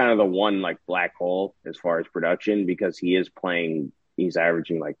he's kind of the one black hole as far as production, because he is playing he's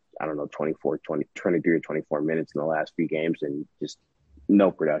averaging like, I don't know, 23 or 24 minutes in the last few games and just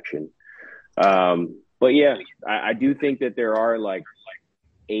no production. But yeah, I do think that there are like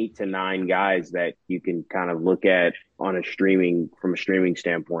 8 to 9 guys that you can kind of look at from a streaming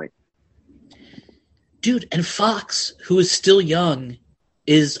standpoint. Dude, and Fox, who is still young,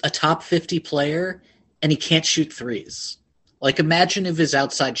 is a top 50 player, and he can't shoot threes. Like, imagine if his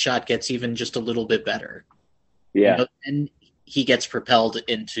outside shot gets even just a little bit better. Yeah. You know, and he gets propelled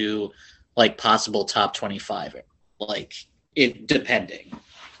into, like, possible top 25, like, depending.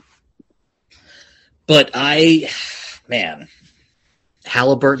 But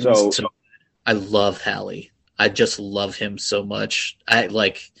Halliburton's I love Hallie. I just love him so much.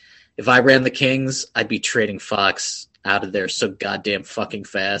 If I ran the Kings, I'd be trading Fox out of there so goddamn fucking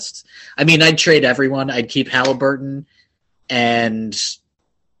fast. I mean, I'd trade everyone. I'd keep Halliburton, and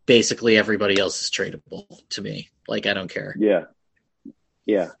basically everybody else is tradable to me. Like, I don't care. Yeah.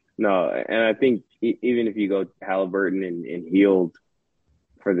 No, and I think even if you go Halliburton and Hield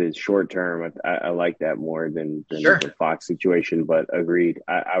for the short term, I like that more than Sure. the Fox situation. But agreed,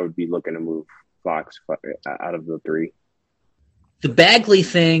 I would be looking to move Fox out of the 3. The Bagley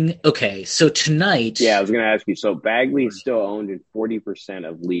thing, okay, so tonight... Yeah, I was going to ask you. So Bagley is still owned in 40%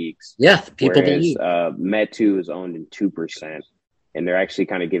 of leagues. Yeah, people whereas, believe. Metu is owned in 2%, and they're actually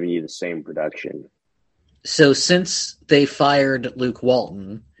kind of giving you the same production. So since they fired Luke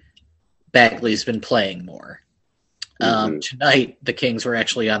Walton, Bagley's been playing more. Tonight, the Kings were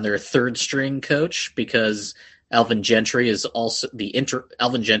actually on their third-string coach because Alvin Gentry is also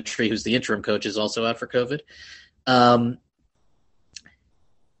Alvin Gentry, who's the interim coach, is also out for COVID.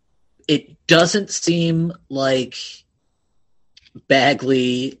 It doesn't seem like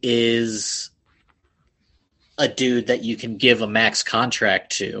Bagley is a dude that you can give a max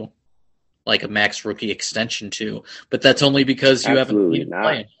contract to, like a max rookie extension to, but that's only because you Absolutely haven't been not.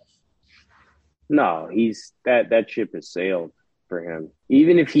 playing. No, he's that ship has sailed for him.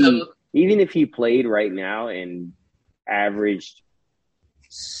 Even if he played right now and averaged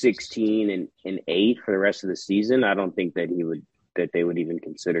 16 and 8 for the rest of the season, I don't think that they would even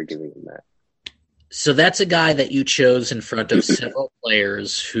consider giving him that. So that's a guy that you chose in front of several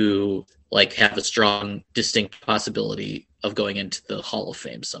players who like have a strong, distinct possibility of going into the Hall of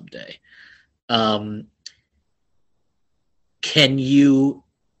Fame someday. Can you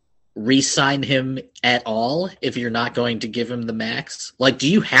re-sign him at all if you're not going to give him the max? Like,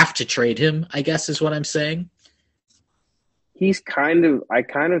 do you have to trade him, I guess is what I'm saying? I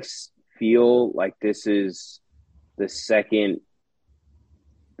kind of feel like this is the second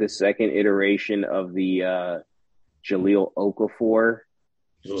iteration of the Jahlil Okafor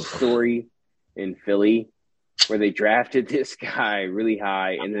story in Philly, where they drafted this guy really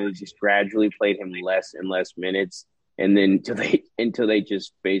high and then just gradually played him less and less minutes, and then until they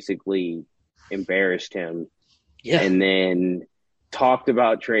just basically embarrassed him. Yeah. And then talked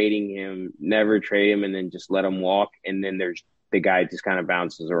about trading him, never trade him, and then just let him walk. And then the guy just kind of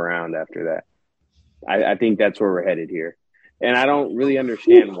bounces around after that. I think that's where we're headed here. And I don't really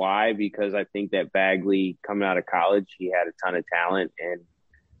understand why, because I think that Bagley, coming out of college, he had a ton of talent. And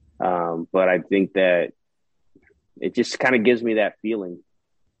but I think that it just kind of gives me that feeling.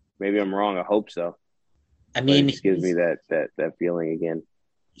 Maybe I'm wrong. I hope so. I mean, it just gives me that feeling again.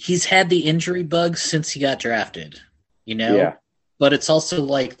 He's had the injury bug since he got drafted, you know? Yeah. But it's also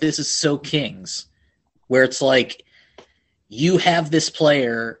like, this is so Kings, where it's like, you have this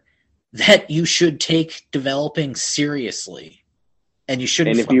player that you should take developing seriously. And you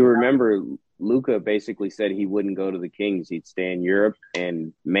shouldn't. And if you remember, Luka basically said he wouldn't go to the Kings. He'd stay in Europe.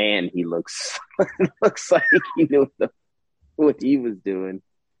 And man, he looks like he knew what he was doing.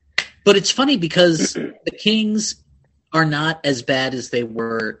 But it's funny because the Kings are not as bad as they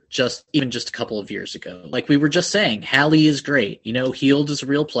were even just a couple of years ago. Like we were just saying, Hallie is great. You know, Hield is a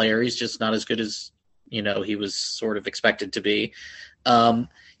real player. He's just not as good as, you know, he was sort of expected to be. You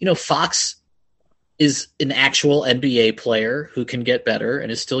know, Fox is an actual NBA player who can get better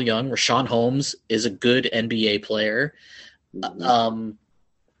and is still young. Rashawn Holmes is a good NBA player.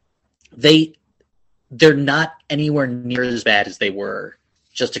 They're not anywhere near as bad as they were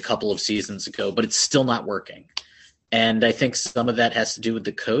just a couple of seasons ago, but it's still not working. And I think some of that has to do with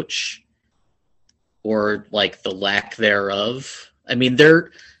the coach or like the lack thereof. I mean,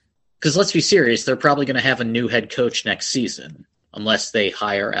 because let's be serious, they're probably going to have a new head coach next season unless they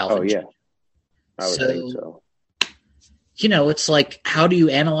hire Alvin. Oh, yeah. I would think so. You know, it's like, how do you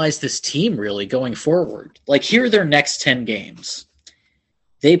analyze this team really going forward? Like, here are their next 10 games.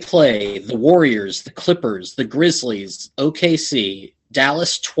 They play the Warriors, the Clippers, the Grizzlies, OKC,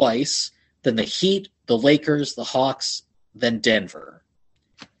 Dallas twice, then the Heat, the Lakers, the Hawks, than Denver.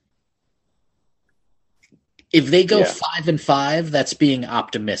 If they go 5-5, that's being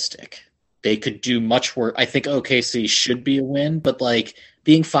optimistic. They could do much worse. I think OKC should be a win, but like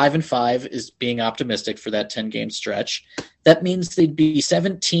being 5-5 is being optimistic for that 10-game stretch. That means they'd be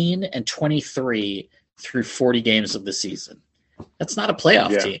 17-23 through 40 games of the season. That's not a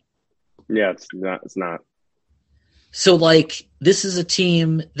playoff team. Yeah, it's not. So, like, this is a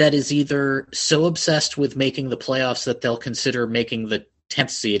team that is either so obsessed with making the playoffs that they'll consider making the 10th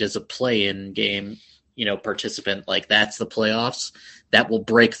seed as a play-in game, participant. Like, that's the playoffs. That will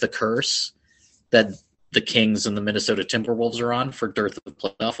break the curse that the Kings and the Minnesota Timberwolves are on for dearth of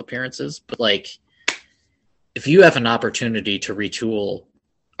playoff appearances. But, like, if you have an opportunity to retool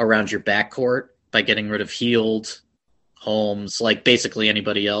around your backcourt by getting rid of Hield, Holmes, like basically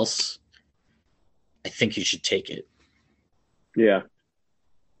anybody else, I think you should take it. Yeah.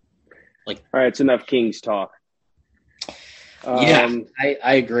 Like, all right, it's enough Kings talk. I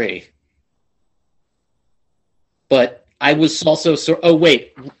agree. But I was also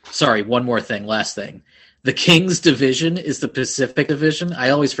one more thing, last thing. The Kings division is the Pacific Division.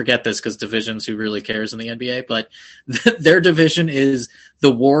 I always forget this because divisions, who really cares in the NBA, but their division is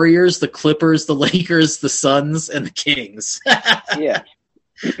the Warriors, the Clippers, the Lakers, the Suns, and the Kings. Yeah.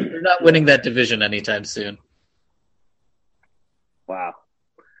 They're not winning that division anytime soon. Wow.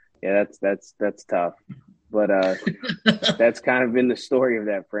 Yeah, that's tough. But that's kind of been the story of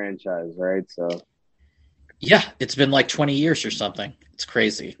that franchise, right? So yeah, it's been like 20 years or something. It's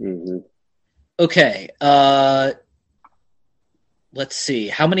crazy. Mm-hmm. Okay. Let's see.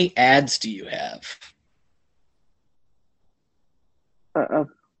 How many ads do you have? A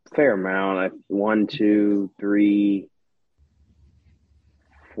fair amount. 1, 2, 3,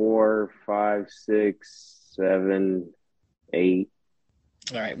 4, 5, 6, 7, 8.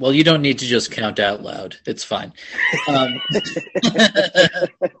 All right. Well, you don't need to just count out loud. It's fine.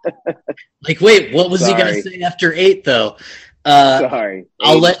 Like, wait, what was he going to say after 8, though? Sorry.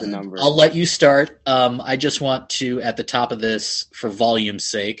 I'll let you start. I just want to, at the top of this, for volume's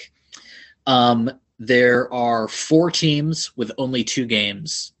sake, there are 4 teams with only 2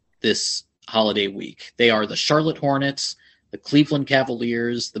 games this holiday week. They are the Charlotte Hornets, the Cleveland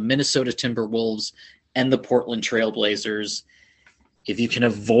Cavaliers, the Minnesota Timberwolves, and the Portland Trail Blazers. If you can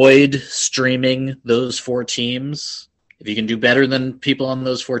avoid streaming those 4 teams, if you can do better than people on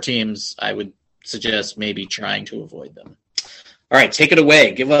those 4 teams, I would suggest maybe trying to avoid them. All right, take it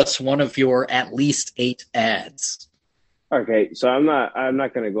away. Give us one of your at least 8 ads. Okay, so I'm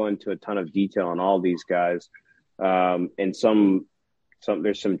not going to go into a ton of detail on all these guys, and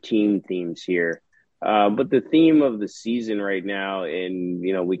there's some team themes here. But the theme of the season right now, and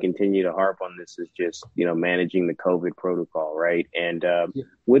we continue to harp on this, is just managing the COVID protocol, right? And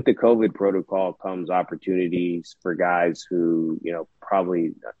with the COVID protocol comes opportunities for guys who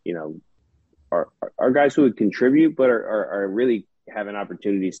probably are guys who would contribute, but are really having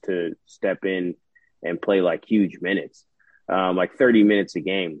opportunities to step in and play like huge minutes, like 30 minutes a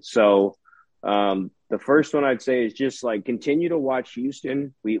game. So the first one I'd say is just like continue to watch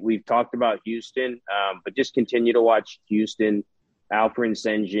Houston. We've talked about Houston, but just continue to watch Houston. Alperen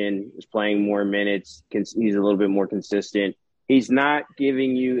Sengun is playing more minutes. He's a little bit more consistent. He's not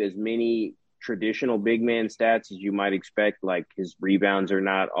giving you as many traditional big man stats as you might expect. Like his rebounds are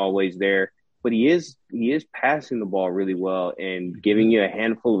not always there, but he is passing the ball really well and giving you a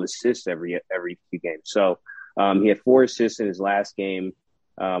handful of assists every few games. So he had 4 assists in his last game.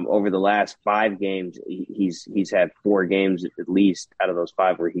 Over the last 5 games, he's had 4 games at least out of those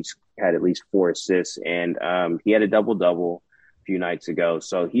 5 where he's had at least 4 assists, and he had a double-double a few nights ago.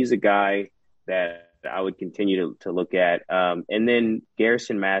 So he's a guy that I would continue to look at. And then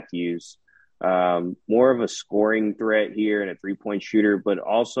Garrison Matthews, more of a scoring threat here and a 3-point shooter, but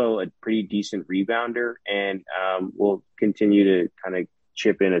also a pretty decent rebounder, and will continue to kind of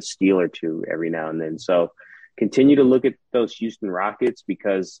chip in a steal or 2 every now and then. So continue to look at those Houston Rockets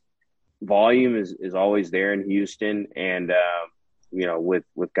because volume is always there in Houston. And,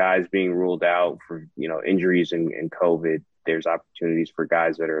 with guys being ruled out for, injuries and COVID, there's opportunities for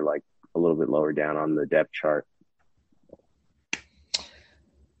guys that are like a little bit lower down on the depth chart.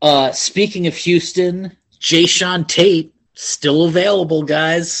 Speaking of Houston, Jae'Sean Tate, still available,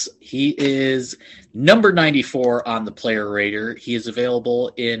 guys. He is number 94 on the player rater. He is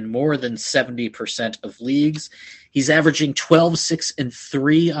available in more than 70% of leagues. He's averaging 12, 6, and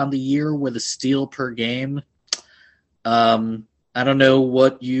 3 on the year with a steal per game. I don't know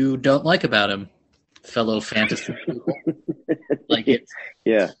what you don't like about him, fellow fantasy people.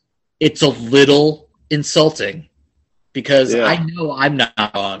 It's a little insulting because I know I'm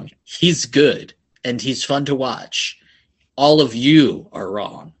not wrong. He's good and he's fun to watch. all of you are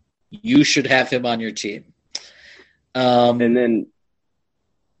wrong. You should have him on your team. And then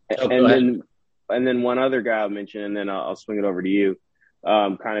one other guy I'll mention, and then I'll swing it over to you.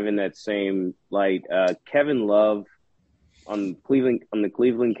 Kind of in that same light, Kevin Love on the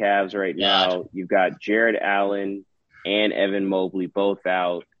Cleveland Cavs right now. You've got Jared Allen and Evan Mobley both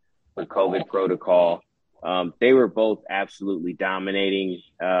out with COVID protocol. They were both absolutely dominating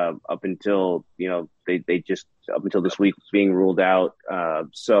up until up until this week being ruled out.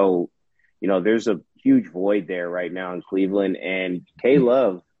 So there's a huge void there right now in Cleveland, and K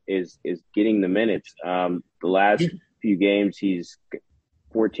Love is getting the minutes. The last few games, he's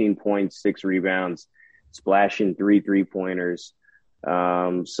 14 points, 6 rebounds, splashing 3 3-pointers.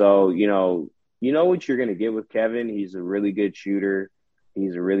 So what you're going to get with Kevin. He's a really good shooter.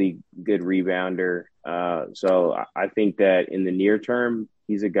 He's a really good rebounder. So I think that in the near term,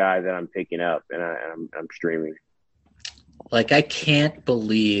 he's a guy that I'm picking up and I'm streaming. Like, I can't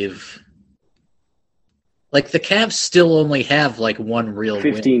believe. Like, the Cavs still only have like one real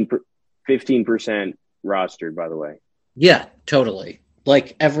 15% rostered, by the way. Yeah, totally.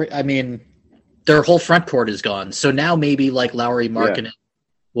 Like their whole front court is gone. So now maybe like Lauri Markkanen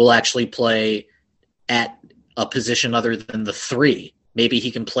will actually play at a position other than the 3. Maybe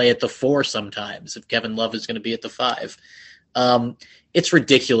he can play at the 4 sometimes if Kevin Love is going to be at the 5. It's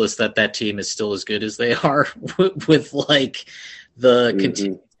ridiculous that team is still as good as they are with like the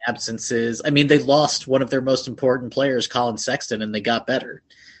continued absences. I mean, they lost one of their most important players, Colin Sexton, and they got better.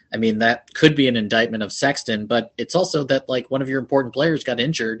 I mean, that could be an indictment of Sexton, but it's also that like one of your important players got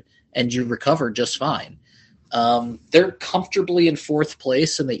injured and you recovered just fine. They're comfortably in 4th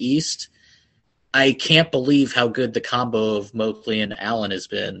place in the East. I can't believe how good the combo of Mobley and Allen has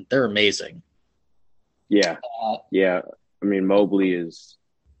been. They're amazing. Yeah. I mean, Mobley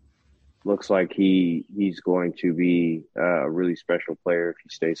looks like he's going to be a really special player if he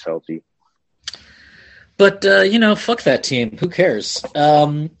stays healthy. But, fuck that team. Who cares?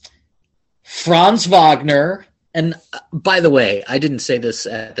 Franz Wagner. And by the way, I didn't say this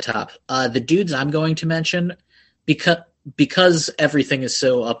at the top. The dudes I'm going to mention, because everything is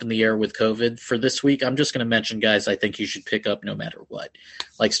so up in the air with COVID for this week, I'm just going to mention guys I think you should pick up no matter what.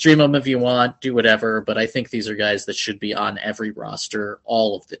 Like, stream them if you want, do whatever, but I think these are guys that should be on every roster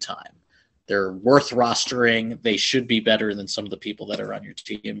all of the time. They're worth rostering. They should be better than some of the people that are on your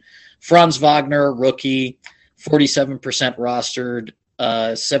team. Franz Wagner, rookie, 47% rostered,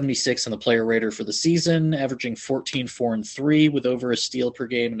 76 on the player rater for the season, averaging 14, 4, and 3 with over a steal per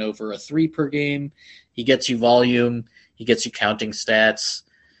game and over a 3 per game. He gets you volume. He gets you counting stats.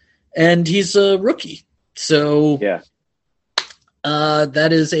 And he's a rookie. So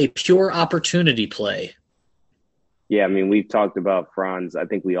that is a pure opportunity play. Yeah, I mean, we've talked about Franz. I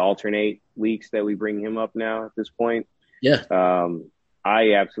think we alternate weeks that we bring him up now at this point. Yeah.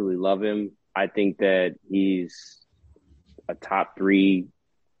 I absolutely love him. I think that he's a top 3,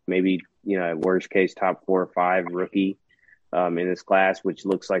 maybe, at worst case, top 4 or 5 rookie in this class, which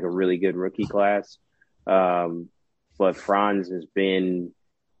looks like a really good rookie class. But Franz has been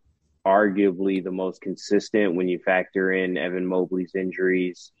arguably the most consistent when you factor in Evan Mobley's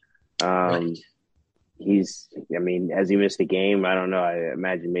injuries. Right. Has he missed a game? I don't know. I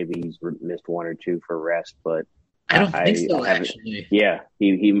imagine maybe he's missed 1 or 2 for rest, but I don't think so, actually. Yeah,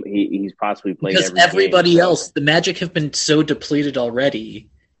 he's possibly played because everybody else, the Magic have been so depleted already,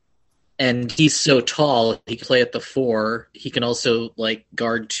 and he's so tall. He can play at the 4. He can also like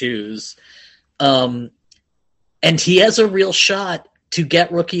guard 2s, and he has a real shot to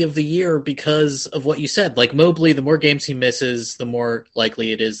get Rookie of the Year because of what you said. Like Mobley, the more games he misses, the more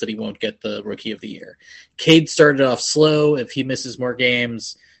likely it is that he won't get the Rookie of the Year. Cade started off slow. If he misses more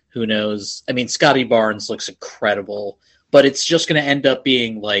games, who knows? I mean, Scotty Barnes looks incredible, but it's just going to end up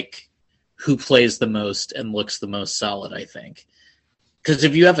being like who plays the most and looks the most solid, I think. Because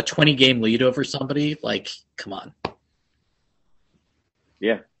if you have a 20-game lead over somebody, like, come on.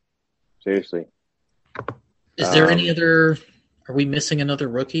 Yeah, seriously. Is there any other... Are we missing another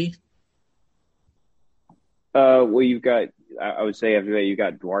rookie? Well, you've got... I would say after that, you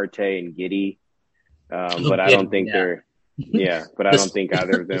got Duarte and Giddey. But I don't think they're... Yeah, but I don't think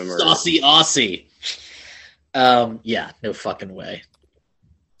either of them are... Saucy Aussie. Yeah, no fucking way.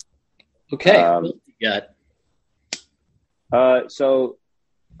 Okay, what you got? So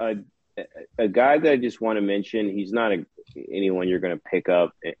a guy that I just want to mention, he's not anyone you're going to pick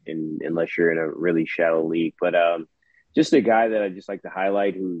up unless you're in a really shallow league, but just a guy that I just like to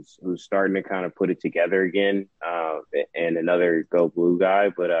highlight who's starting to kind of put it together again, and another Go Blue guy,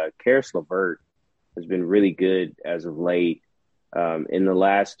 but Karis LeVert has been really good as of late. In the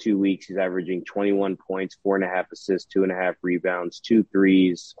last 2 weeks, he's averaging 21 points, 4.5 assists, 2.5 rebounds, 2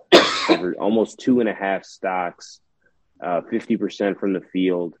 threes, almost 2.5 stocks, 50% from the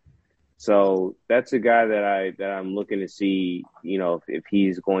field. So that's a guy that I'm looking to see, if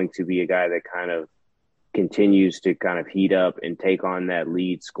he's going to be a guy that kind of continues to kind of heat up and take on that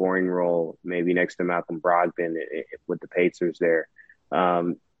lead scoring role, maybe next to Malcolm Brogdon with the Pacers there.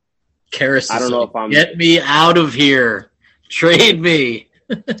 Caris, I don't know if I'm get me out of here. Trade me.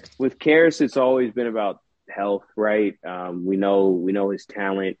 With Caris, it's always been about health, right? We know his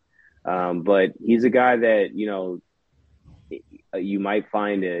talent, but he's a guy that you might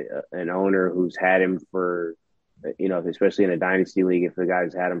find an owner who's had him for, especially in a dynasty league. If the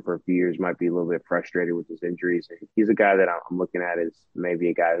guy's had him for a few years, might be a little bit frustrated with his injuries. He's a guy that I'm looking at as maybe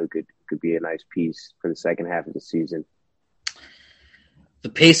a guy who could be a nice piece for the second half of the season. The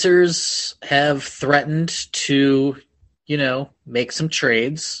Pacers have threatened to, make some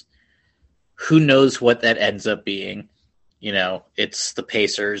trades. Who knows what that ends up being? It's the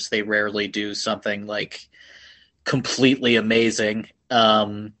Pacers. They rarely do something like completely amazing.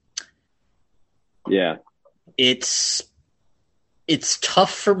 Yeah. It's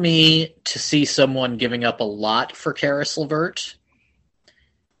tough for me to see someone giving up a lot for Caris LeVert.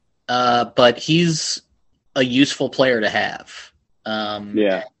 But he's a useful player to have.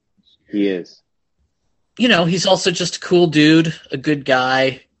 Yeah, he is. He's also just a cool dude, a good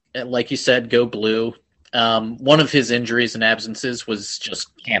guy. Like you said, go blue. One of his injuries and absences was just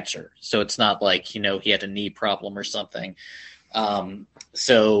cancer. So it's not like, he had a knee problem or something.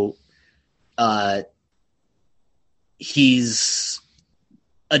 He's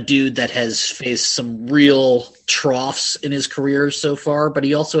a dude that has faced some real troughs in his career so far, but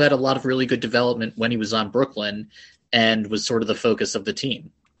he also had a lot of really good development when he was on Brooklyn and was sort of the focus of the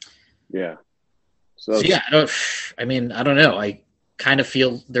team. Yeah. So yeah, I don't know. I kind of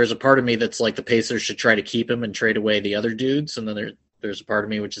feel there's a part of me that's like the Pacers should try to keep him and trade away the other dudes. And then there's a part of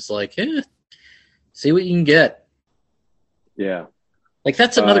me which is like, see what you can get. Yeah. Like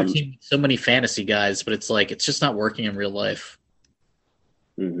that's another team with so many fantasy guys, but it's like, it's just not working in real life.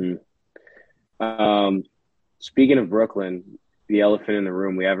 Mm-hmm. Speaking of Brooklyn, the elephant in the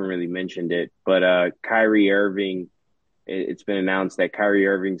room, we haven't really mentioned it, but Kyrie Irving, it's been announced that Kyrie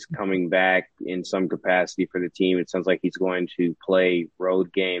Irving's coming back in some capacity for the team. It sounds like he's going to play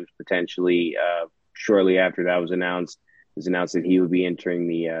road games potentially. Shortly after that was announced, it was announced that he would be entering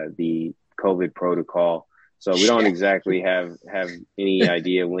the COVID protocol. So we don't exactly have any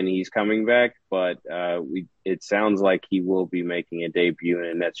idea when he's coming back, but it sounds like he will be making a debut in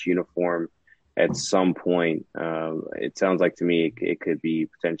a Nets uniform at some point. It sounds like to me it could be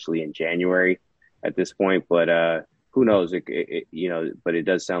potentially in January at this point, but who knows? But it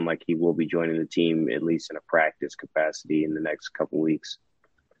does sound like he will be joining the team at least in a practice capacity in the next couple weeks.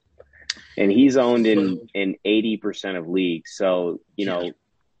 And he's owned in 80% of leagues, so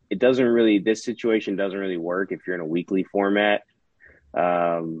it doesn't really. This situation doesn't really work if you're in a weekly format.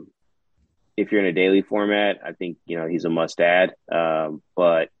 If you're in a daily format, I think he's a must add.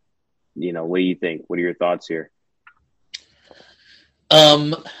 But what do you think? What are your thoughts here?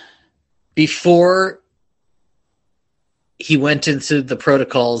 Before he went into the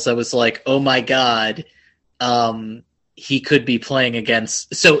protocols, I was like, oh my God, he could be playing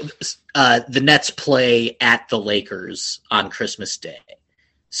against. So the Nets play at the Lakers on Christmas Day.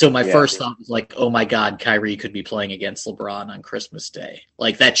 So my first thought was like, oh my God, Kyrie could be playing against LeBron on Christmas Day.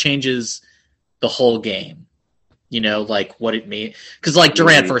 Like that changes the whole game, like what it means. Because like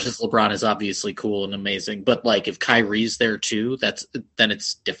Durant versus LeBron is obviously cool and amazing, but like if Kyrie's there too, then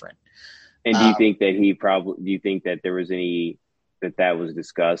it's different. And do you think that there was any that was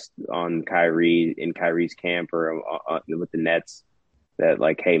discussed on Kyrie in Kyrie's camp or with the Nets that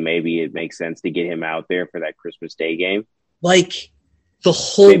like, hey, maybe it makes sense to get him out there for that Christmas Day game? Like the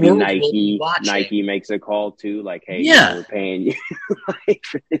whole maybe world Nike makes a call too, like, hey, we're paying you like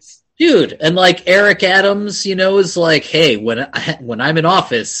this. Dude, and like Eric Adams, is like, hey, when I'm in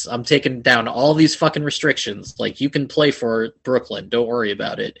office, I'm taking down all these fucking restrictions. Like you can play for Brooklyn, don't worry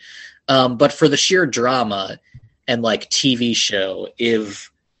about it. But for the sheer drama and like TV show,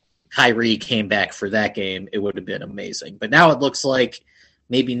 if Kyrie came back for that game, it would have been amazing. But now it looks like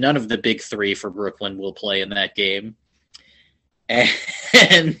maybe none of the big three for Brooklyn will play in that game.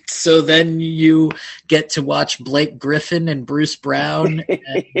 And so then you get to watch Blake Griffin and Bruce Brown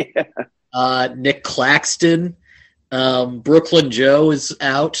and Nick Claxton. Brooklyn Joe is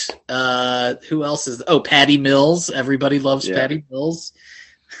out. Who else is? Oh, Patty Mills. Everybody loves Patty Mills.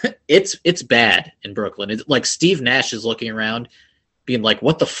 It's bad in Brooklyn. It's like Steve Nash is looking around being like,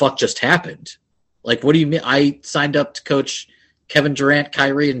 what the fuck just happened? Like, what do you mean? I signed up to coach Kevin Durant,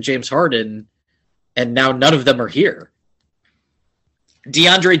 Kyrie, and James Harden, and now none of them are here.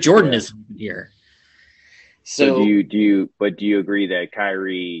 DeAndre Jordan isn't here. So do you agree that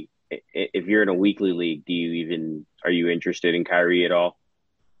Kyrie, if you're in a weekly league, are you interested in Kyrie at all?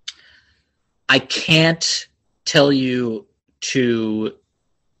 I can't tell you to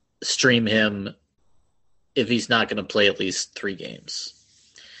stream him if he's not going to play at least 3 games.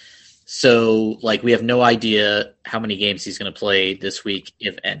 So, we have no idea how many games he's going to play this week,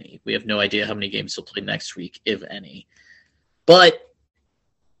 if any. We have no idea how many games he'll play next week, if any. But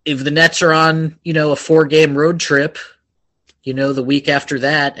if the Nets are on, a 4-game road trip, the week after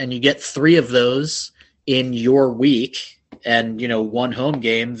that, and you get 3 of those in your week and, 1 home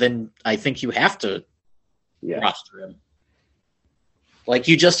game, then I think you have to roster him.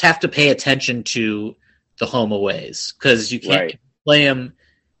 You just have to pay attention to the home aways, because you can't play him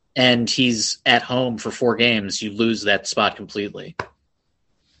and he's at home for 4 games. You lose that spot completely.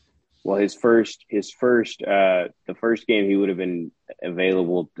 Well, the first game he would have been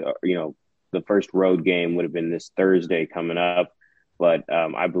available, the first road game would have been this Thursday coming up. But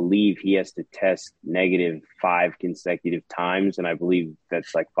I believe he has to test negative 5 consecutive times. And I believe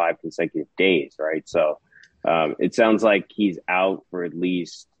that's 5 consecutive days, right? So it sounds like he's out for at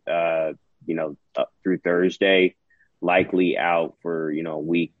least, up through Thursday, likely out for, a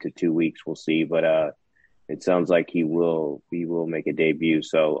week to 2 weeks. We'll see. But it sounds like he will make a debut.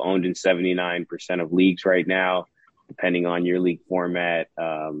 So owned in 79% of leagues right now, depending on your league format.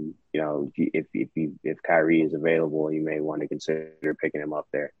 If Kyrie is available, you may want to consider picking him up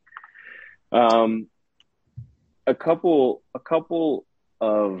there. A couple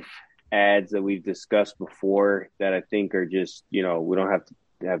of ads that we've discussed before that I think are just, we don't have to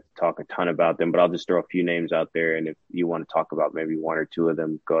talk a ton about them, but I'll just throw a few names out there. And if you want to talk about maybe 1 or 2 of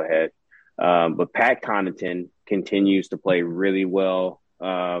them, go ahead. But Pat Connaughton continues to play really well.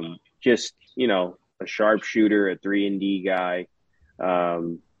 Just, a sharpshooter, a 3-and-D guy.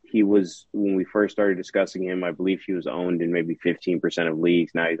 He was, when we first started discussing him, I believe he was owned in maybe 15% of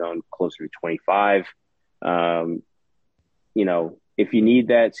leagues. Now he's owned closer to 25. If you need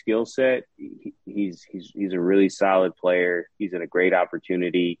that skill set, he's a really solid player. He's in a great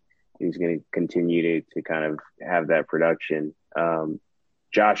opportunity. He's going to continue to kind of have that production.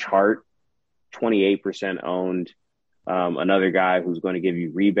 Josh Hart, 28% owned. Another guy who's going to give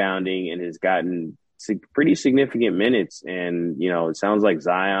you rebounding and has gotten pretty significant minutes. And, it sounds like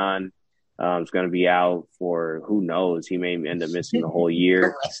Zion is going to be out for who knows. He may end up missing the whole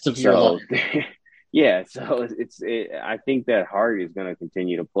year. So, yeah, so I think that Hart is going to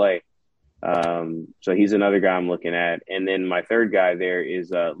continue to play. So he's another guy I'm looking at. And then my third guy there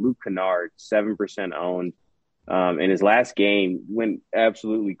is Luke Kennard, 7% owned. In his last game went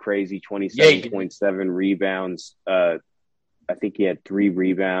absolutely crazy, 27.7 rebounds. I think he had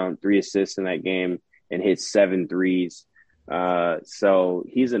 3 assists in that game and hit 7 threes. So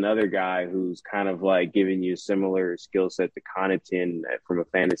he's another guy who's kind of giving you a similar skill set to Connaughton from a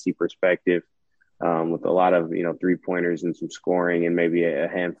fantasy perspective, with a lot of, 3-pointers and some scoring and maybe a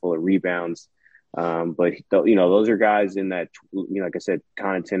handful of rebounds. But those are guys in that, like I said,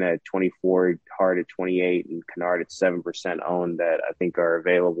 Connaughton at 24, Hart at 28, and Kennard at 7% owned that I think are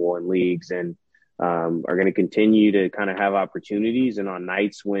available in leagues and are going to continue to kind of have opportunities. And on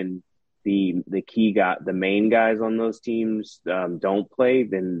nights when the main guys on those teams don't play,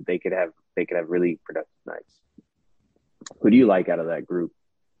 then they could have really productive nights. Who do you like out of that group?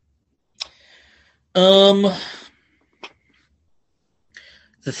 The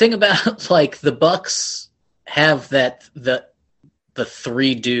thing about the Bucks have that the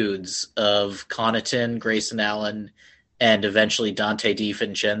 3 dudes of Connaughton, Grayson Allen, and eventually Dante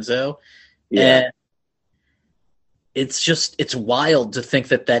DiVincenzo. Yeah. And it's wild to think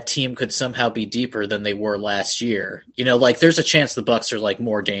that team could somehow be deeper than they were last year. There's a chance the Bucks are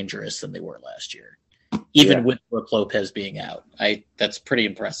more dangerous than they were last year, even with Brook Lopez being out. That's pretty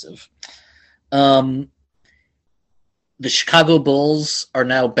impressive. The Chicago Bulls are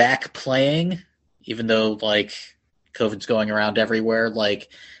now back playing, even though COVID's going around everywhere.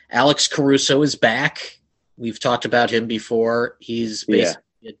 Alex Caruso is back. We've talked about him before. He's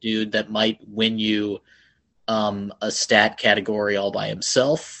basically a dude that might win you a stat category all by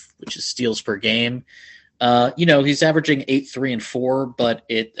himself, which is steals per game. He's averaging 8, 3, and 4,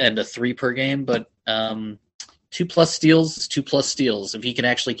 and a 3 per game, but 2+ steals is 2+ steals. If he can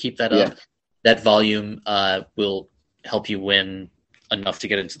actually keep that up, that volume will help you win enough to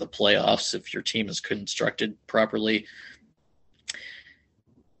get into the playoffs if your team is constructed properly.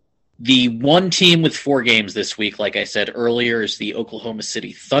 The one team with 4 games this week, like I said earlier, is the Oklahoma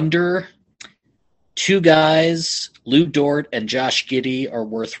City Thunder. two guys, Lou Dort and Josh Giddey, are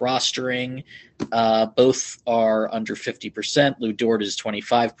worth rostering. Both are under 50%. Lou Dort is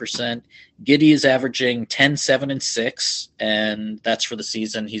 25%. Giddey is averaging 10, 7, and 6, and that's for the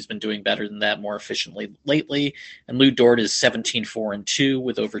season. He's been doing better than that, more efficiently lately. And Lou Dort is 17, 4, and 2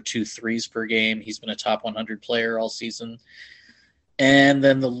 with over 2 threes per game. He's been a top 100 player all season. And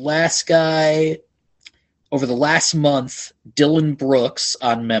then the last guy, over the last month, Dylan Brooks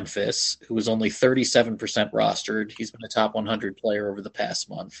on Memphis, who was only 37% rostered. He's been a top 100 player over the past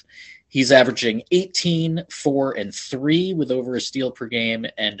month. He's averaging 18, 4, and 3 with over a steal per game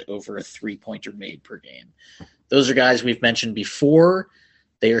and over a three-pointer made per game. Those are guys we've mentioned before.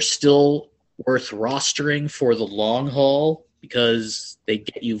 They are still worth rostering for the long haul because they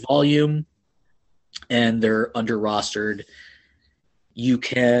get you volume and they're under-rostered. You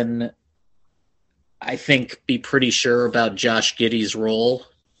can, I think, be pretty sure about Josh Giddey's role.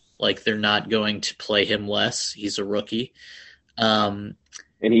 Like, they're not going to play him less. He's a rookie. And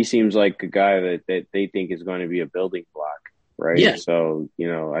he seems like a guy that they think is going to be a building block, right? Yeah. So,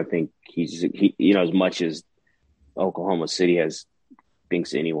 I think he as much as Oklahoma City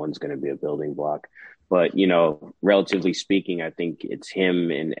thinks anyone's going to be a building block. But, relatively speaking, I think it's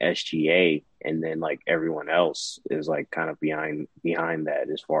him and SGA, and then like everyone else is like kind of behind that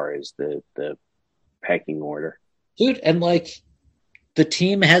as far as the pecking order. Dude, and like the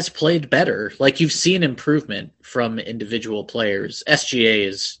team has played better. Like, you've seen improvement from individual players. SGA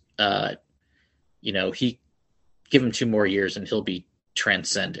is, he give him 2 more years and he'll be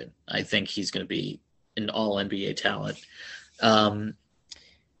transcendent. I think he's going to be an all NBA talent. And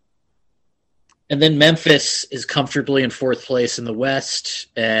then Memphis is comfortably in 4th place in the West,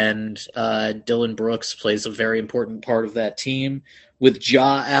 and Dylan Brooks plays a very important part of that team. With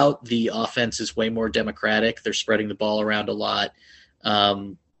Ja out, the offense is way more democratic. They're spreading the ball around a lot.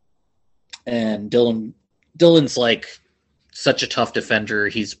 And Dylan's like such a tough defender.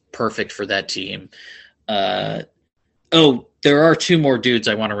 He's perfect for that team. There are 2 more dudes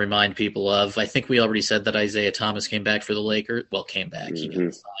I want to remind people of. I think we already said that Isaiah Thomas came back for the Lakers. Well, came back. He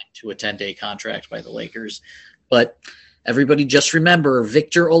got signed to a 10-day contract by the Lakers. But everybody just remember,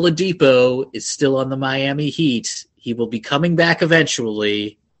 Victor Oladipo is still on the Miami Heat. He will be coming back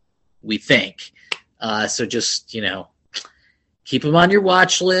eventually, we think. So just, keep him on your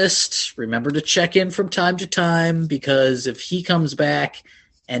watch list. Remember to check in from time to time, because if he comes back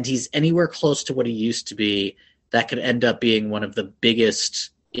and he's anywhere close to what he used to be, that could end up being one of the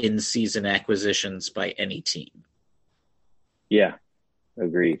biggest in-season acquisitions by any team. Yeah,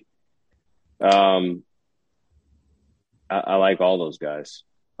 agreed. I like all those guys.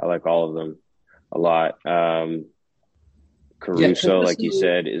 I like all of them a lot. Caruso, like you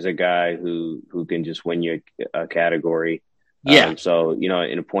said, is a guy who can just win you a category. Yeah. So,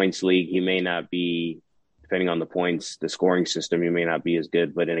 in a points league, he may not be, depending on the points, the scoring system, he may not be as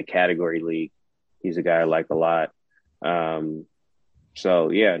good, but in a category league, he's a guy I like a lot. I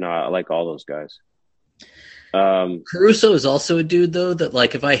like all those guys. Caruso is also a dude, though, that,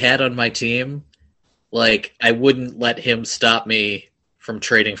 like, if I had on my team, like, I wouldn't let him stop me from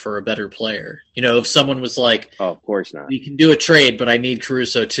trading for a better player. If someone was like, oh, of course not. We can do a trade, but I need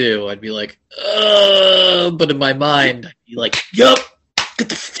Caruso too, I'd be like, but in my mind, I'd be like, yup, get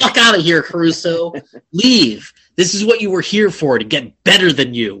the fuck out of here, Caruso. Leave. This is what you were here for, to get better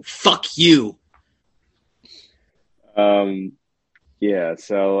than you. Fuck you. All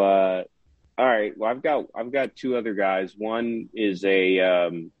right. Well, I've got 2 other guys. One is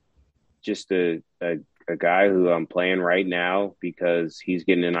just a guy who I'm playing right now because he's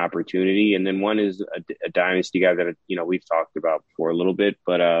getting an opportunity. And then one is a dynasty guy that, we've talked about before a little bit,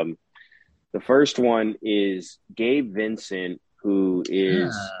 but, the first one is Gabe Vincent, who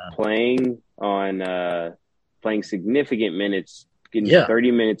is playing significant minutes, getting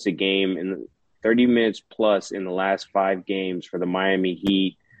 30 minutes a game and 30 minutes plus in the last 5 games for the Miami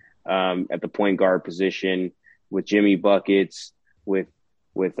Heat, at the point guard position, with Jimmy Buckets, with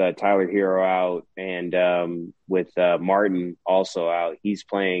Tyler Hero out, and with Martin also out. He's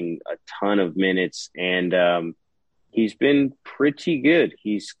playing a ton of minutes, and he's been pretty good.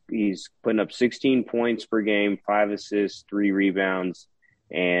 He's putting up 16 points per game, 5 assists, 3 rebounds,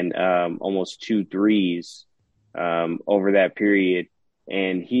 and almost 2 threes over that period.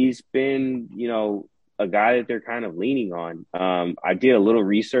 And he's been, a guy that they're kind of leaning on. I did a little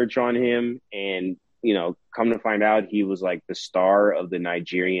research on him, and come to find out, he was like the star of the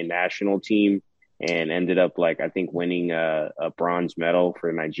Nigerian national team and ended up I think winning a bronze medal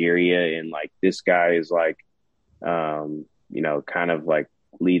for Nigeria. And this guy is kind of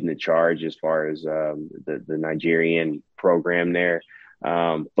leading the charge as far as the Nigerian program there.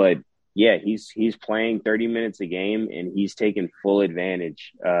 But yeah, he's playing 30 minutes a game, and he's taking full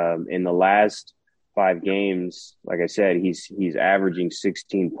advantage. In the last 5 games, like I said, he's averaging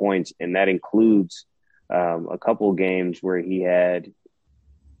 16 points, and that includes a couple of games where he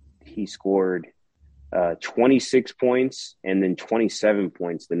scored 26 points and then 27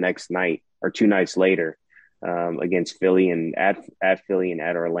 points the next night or 2 nights later against Philly and at Philly and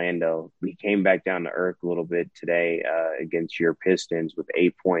at Orlando. He came back down to earth a little bit today against your Pistons with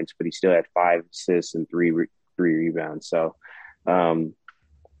 8 points, but he still had 5 assists and three rebounds. So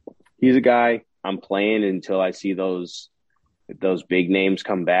he's a guy I'm playing until I see those big names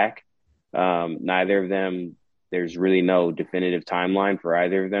come back. Neither of them, there's really no definitive timeline for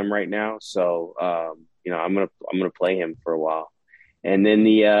either of them right now. So, I'm gonna play him for a while. And then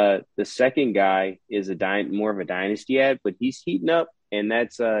the second guy is more of a dynasty ad, but he's heating up, and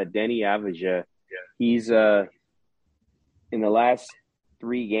that's Deni Avdija. Yeah. He's in the last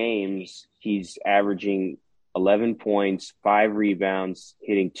 3 games, he's averaging 11 points, 5 rebounds,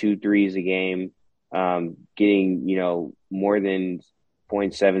 hitting 2 threes a game, getting more than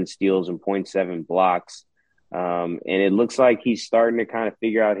 0.7 steals and 0.7 blocks. And it looks like he's starting to kind of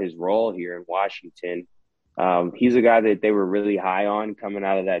figure out his role here in Washington. He's a guy that they were really high on coming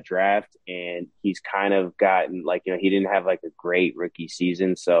out of that draft, and he's kind of gotten he didn't have like a great rookie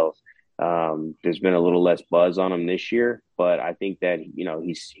season. So there's been a little less buzz on him this year, but I think that,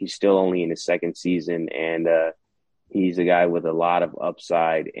 he's still only in his second season, and he's a guy with a lot of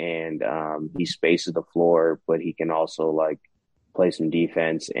upside, and he spaces the floor, but he can also play some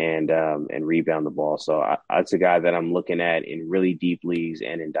defense and rebound the ball. So that's a guy that I'm looking at in really deep leagues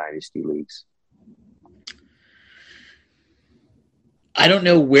and in dynasty leagues. I don't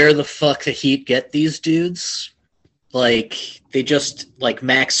know where the fuck the Heat get these dudes. They just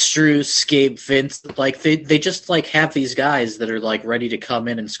Max Strus, Gabe Vince, they just have these guys that are ready to come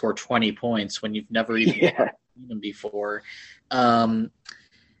in and score 20 points when you've never even seen them before.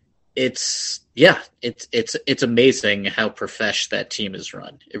 It's amazing how profesh that team is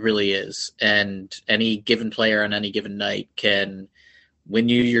run. It really is. And any given player on any given night can win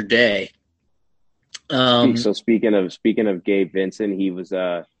you your day. So speaking of Gabe Vincent, he was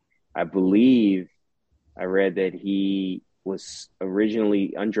I believe I read that he was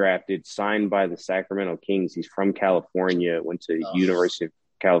originally undrafted, signed by the Sacramento Kings. He's from California, went to University of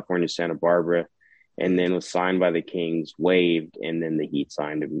California, Santa Barbara, and then was signed by the Kings, waived, and then the Heat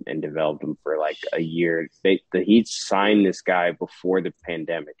signed him and developed him for a year. The Heat signed this guy before the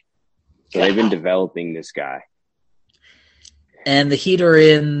pandemic. So they've been developing this guy. And the Heat are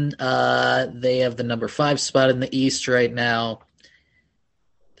in, they have the number 5 spot in the East right now.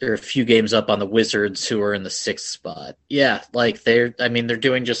 They're a few games up on the Wizards, who are in the 6th spot. Yeah, they're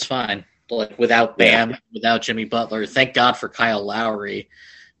doing just fine. Without Bam, without Jimmy Butler. Thank God for Kyle Lowry.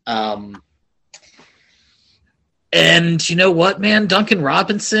 And you know what, man? Duncan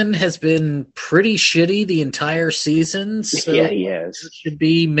Robinson has been pretty shitty the entire season. So yeah, he has. There should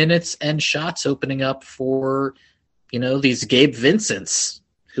be minutes and shots opening up for these Gabe Vincents,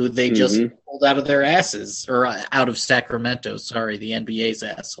 who they just pulled out of their asses, or out of Sacramento. Sorry, the NBA's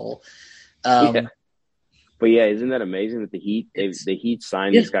asshole. But yeah, isn't that amazing that the Heat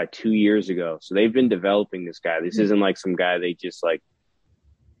signed this guy 2 years ago? So they've been developing this guy. This isn't some guy they just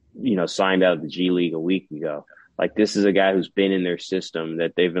signed out of the G League a week ago. This is a guy who's been in their system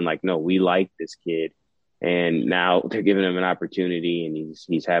that they've been no, we like this kid, and now they're giving him an opportunity, and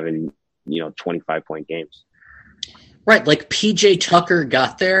he's having 25-point games. Right, PJ Tucker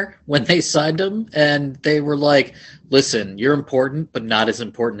got there when they signed him, and they were listen, you're important, but not as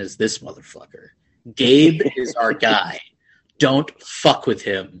important as this motherfucker. Gabe is our guy. Don't fuck with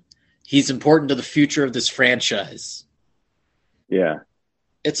him. He's important to the future of this franchise. Yeah.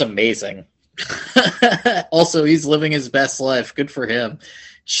 It's amazing. Also, he's living his best life. Good for him.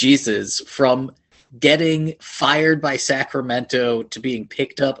 Jesus, from getting fired by Sacramento to being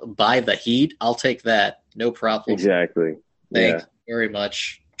picked up by the Heat, I'll take that. No problem. Exactly. Thanks very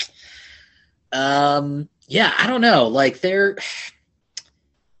much. I don't know. The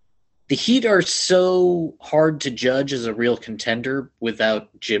Heat are so hard to judge as a real contender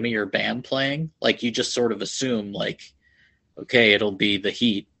without Jimmy or Bam playing. You just sort of assume, okay, it'll be the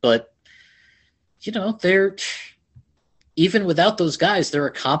Heat. But, they're, even without those guys, they're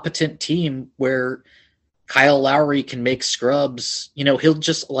a competent team where Kyle Lowry can make scrubs. He'll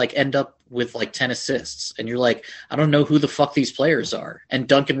just end up with 10 assists. And you're I don't know who the fuck these players are. And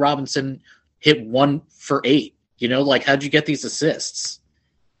Duncan Robinson hit 1 for 8. How'd you get these assists?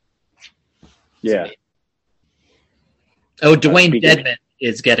 Yeah. Oh, Dwayne Dedmon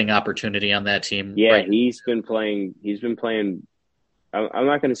is getting opportunity on that team. Yeah, right? he's been playing I'm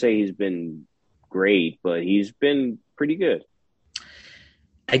not going to say he's been great, but he's been pretty good.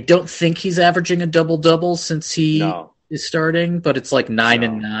 I don't think he's averaging a double-double since he is starting, but it's like 9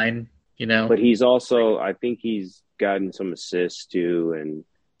 and 9, you know. But he's also, I think he's gotten some assists too, and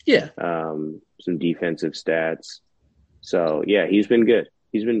some defensive stats. So yeah, he's been good.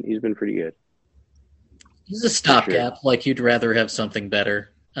 He's been pretty good. He's a stopgap. Like you'd rather have something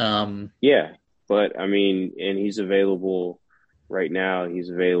better. Yeah, but I mean, and he's available right now. He's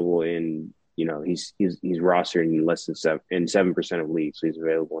available in, you know, he's rostered in less than 7% of leagues. So he's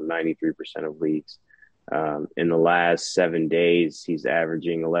available in 93% of leagues. In the last 7 days, he's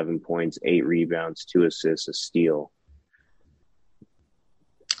averaging 11 points, 8 rebounds, 2 assists, a steal,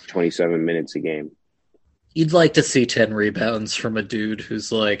 27 minutes a game. You'd like to see 10 rebounds from a dude who's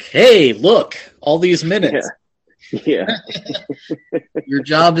like, hey, look, all these minutes. Yeah. Your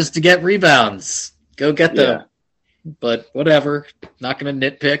job is to get rebounds. Go get them. Yeah. But whatever. Not going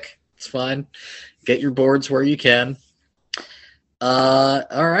to nitpick. It's fine. Get your boards where you can. All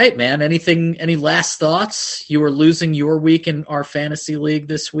right, man. Any last thoughts? You are losing your week in our fantasy league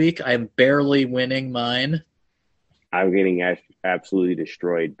this week. I'm barely winning mine. I'm getting absolutely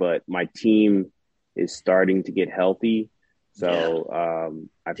destroyed, but my team is starting to get healthy. So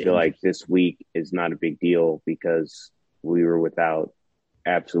I feel like this week is not a big deal because we were without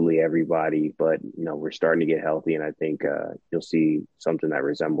absolutely everybody, but you know, we're starting to get healthy, and I think you'll see something that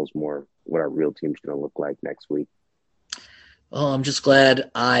resembles more what our real team's going to look like next week. Well, I'm just glad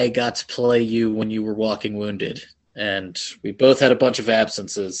I got to play you when you were walking wounded, and we both had a bunch of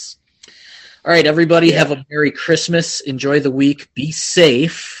absences. All right, everybody, have a Merry Christmas. Enjoy the week. Be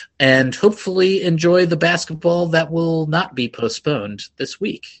safe, and hopefully enjoy the basketball that will not be postponed this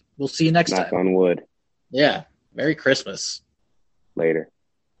week. We'll see you next time. Knock on wood. Yeah. Merry Christmas. Later.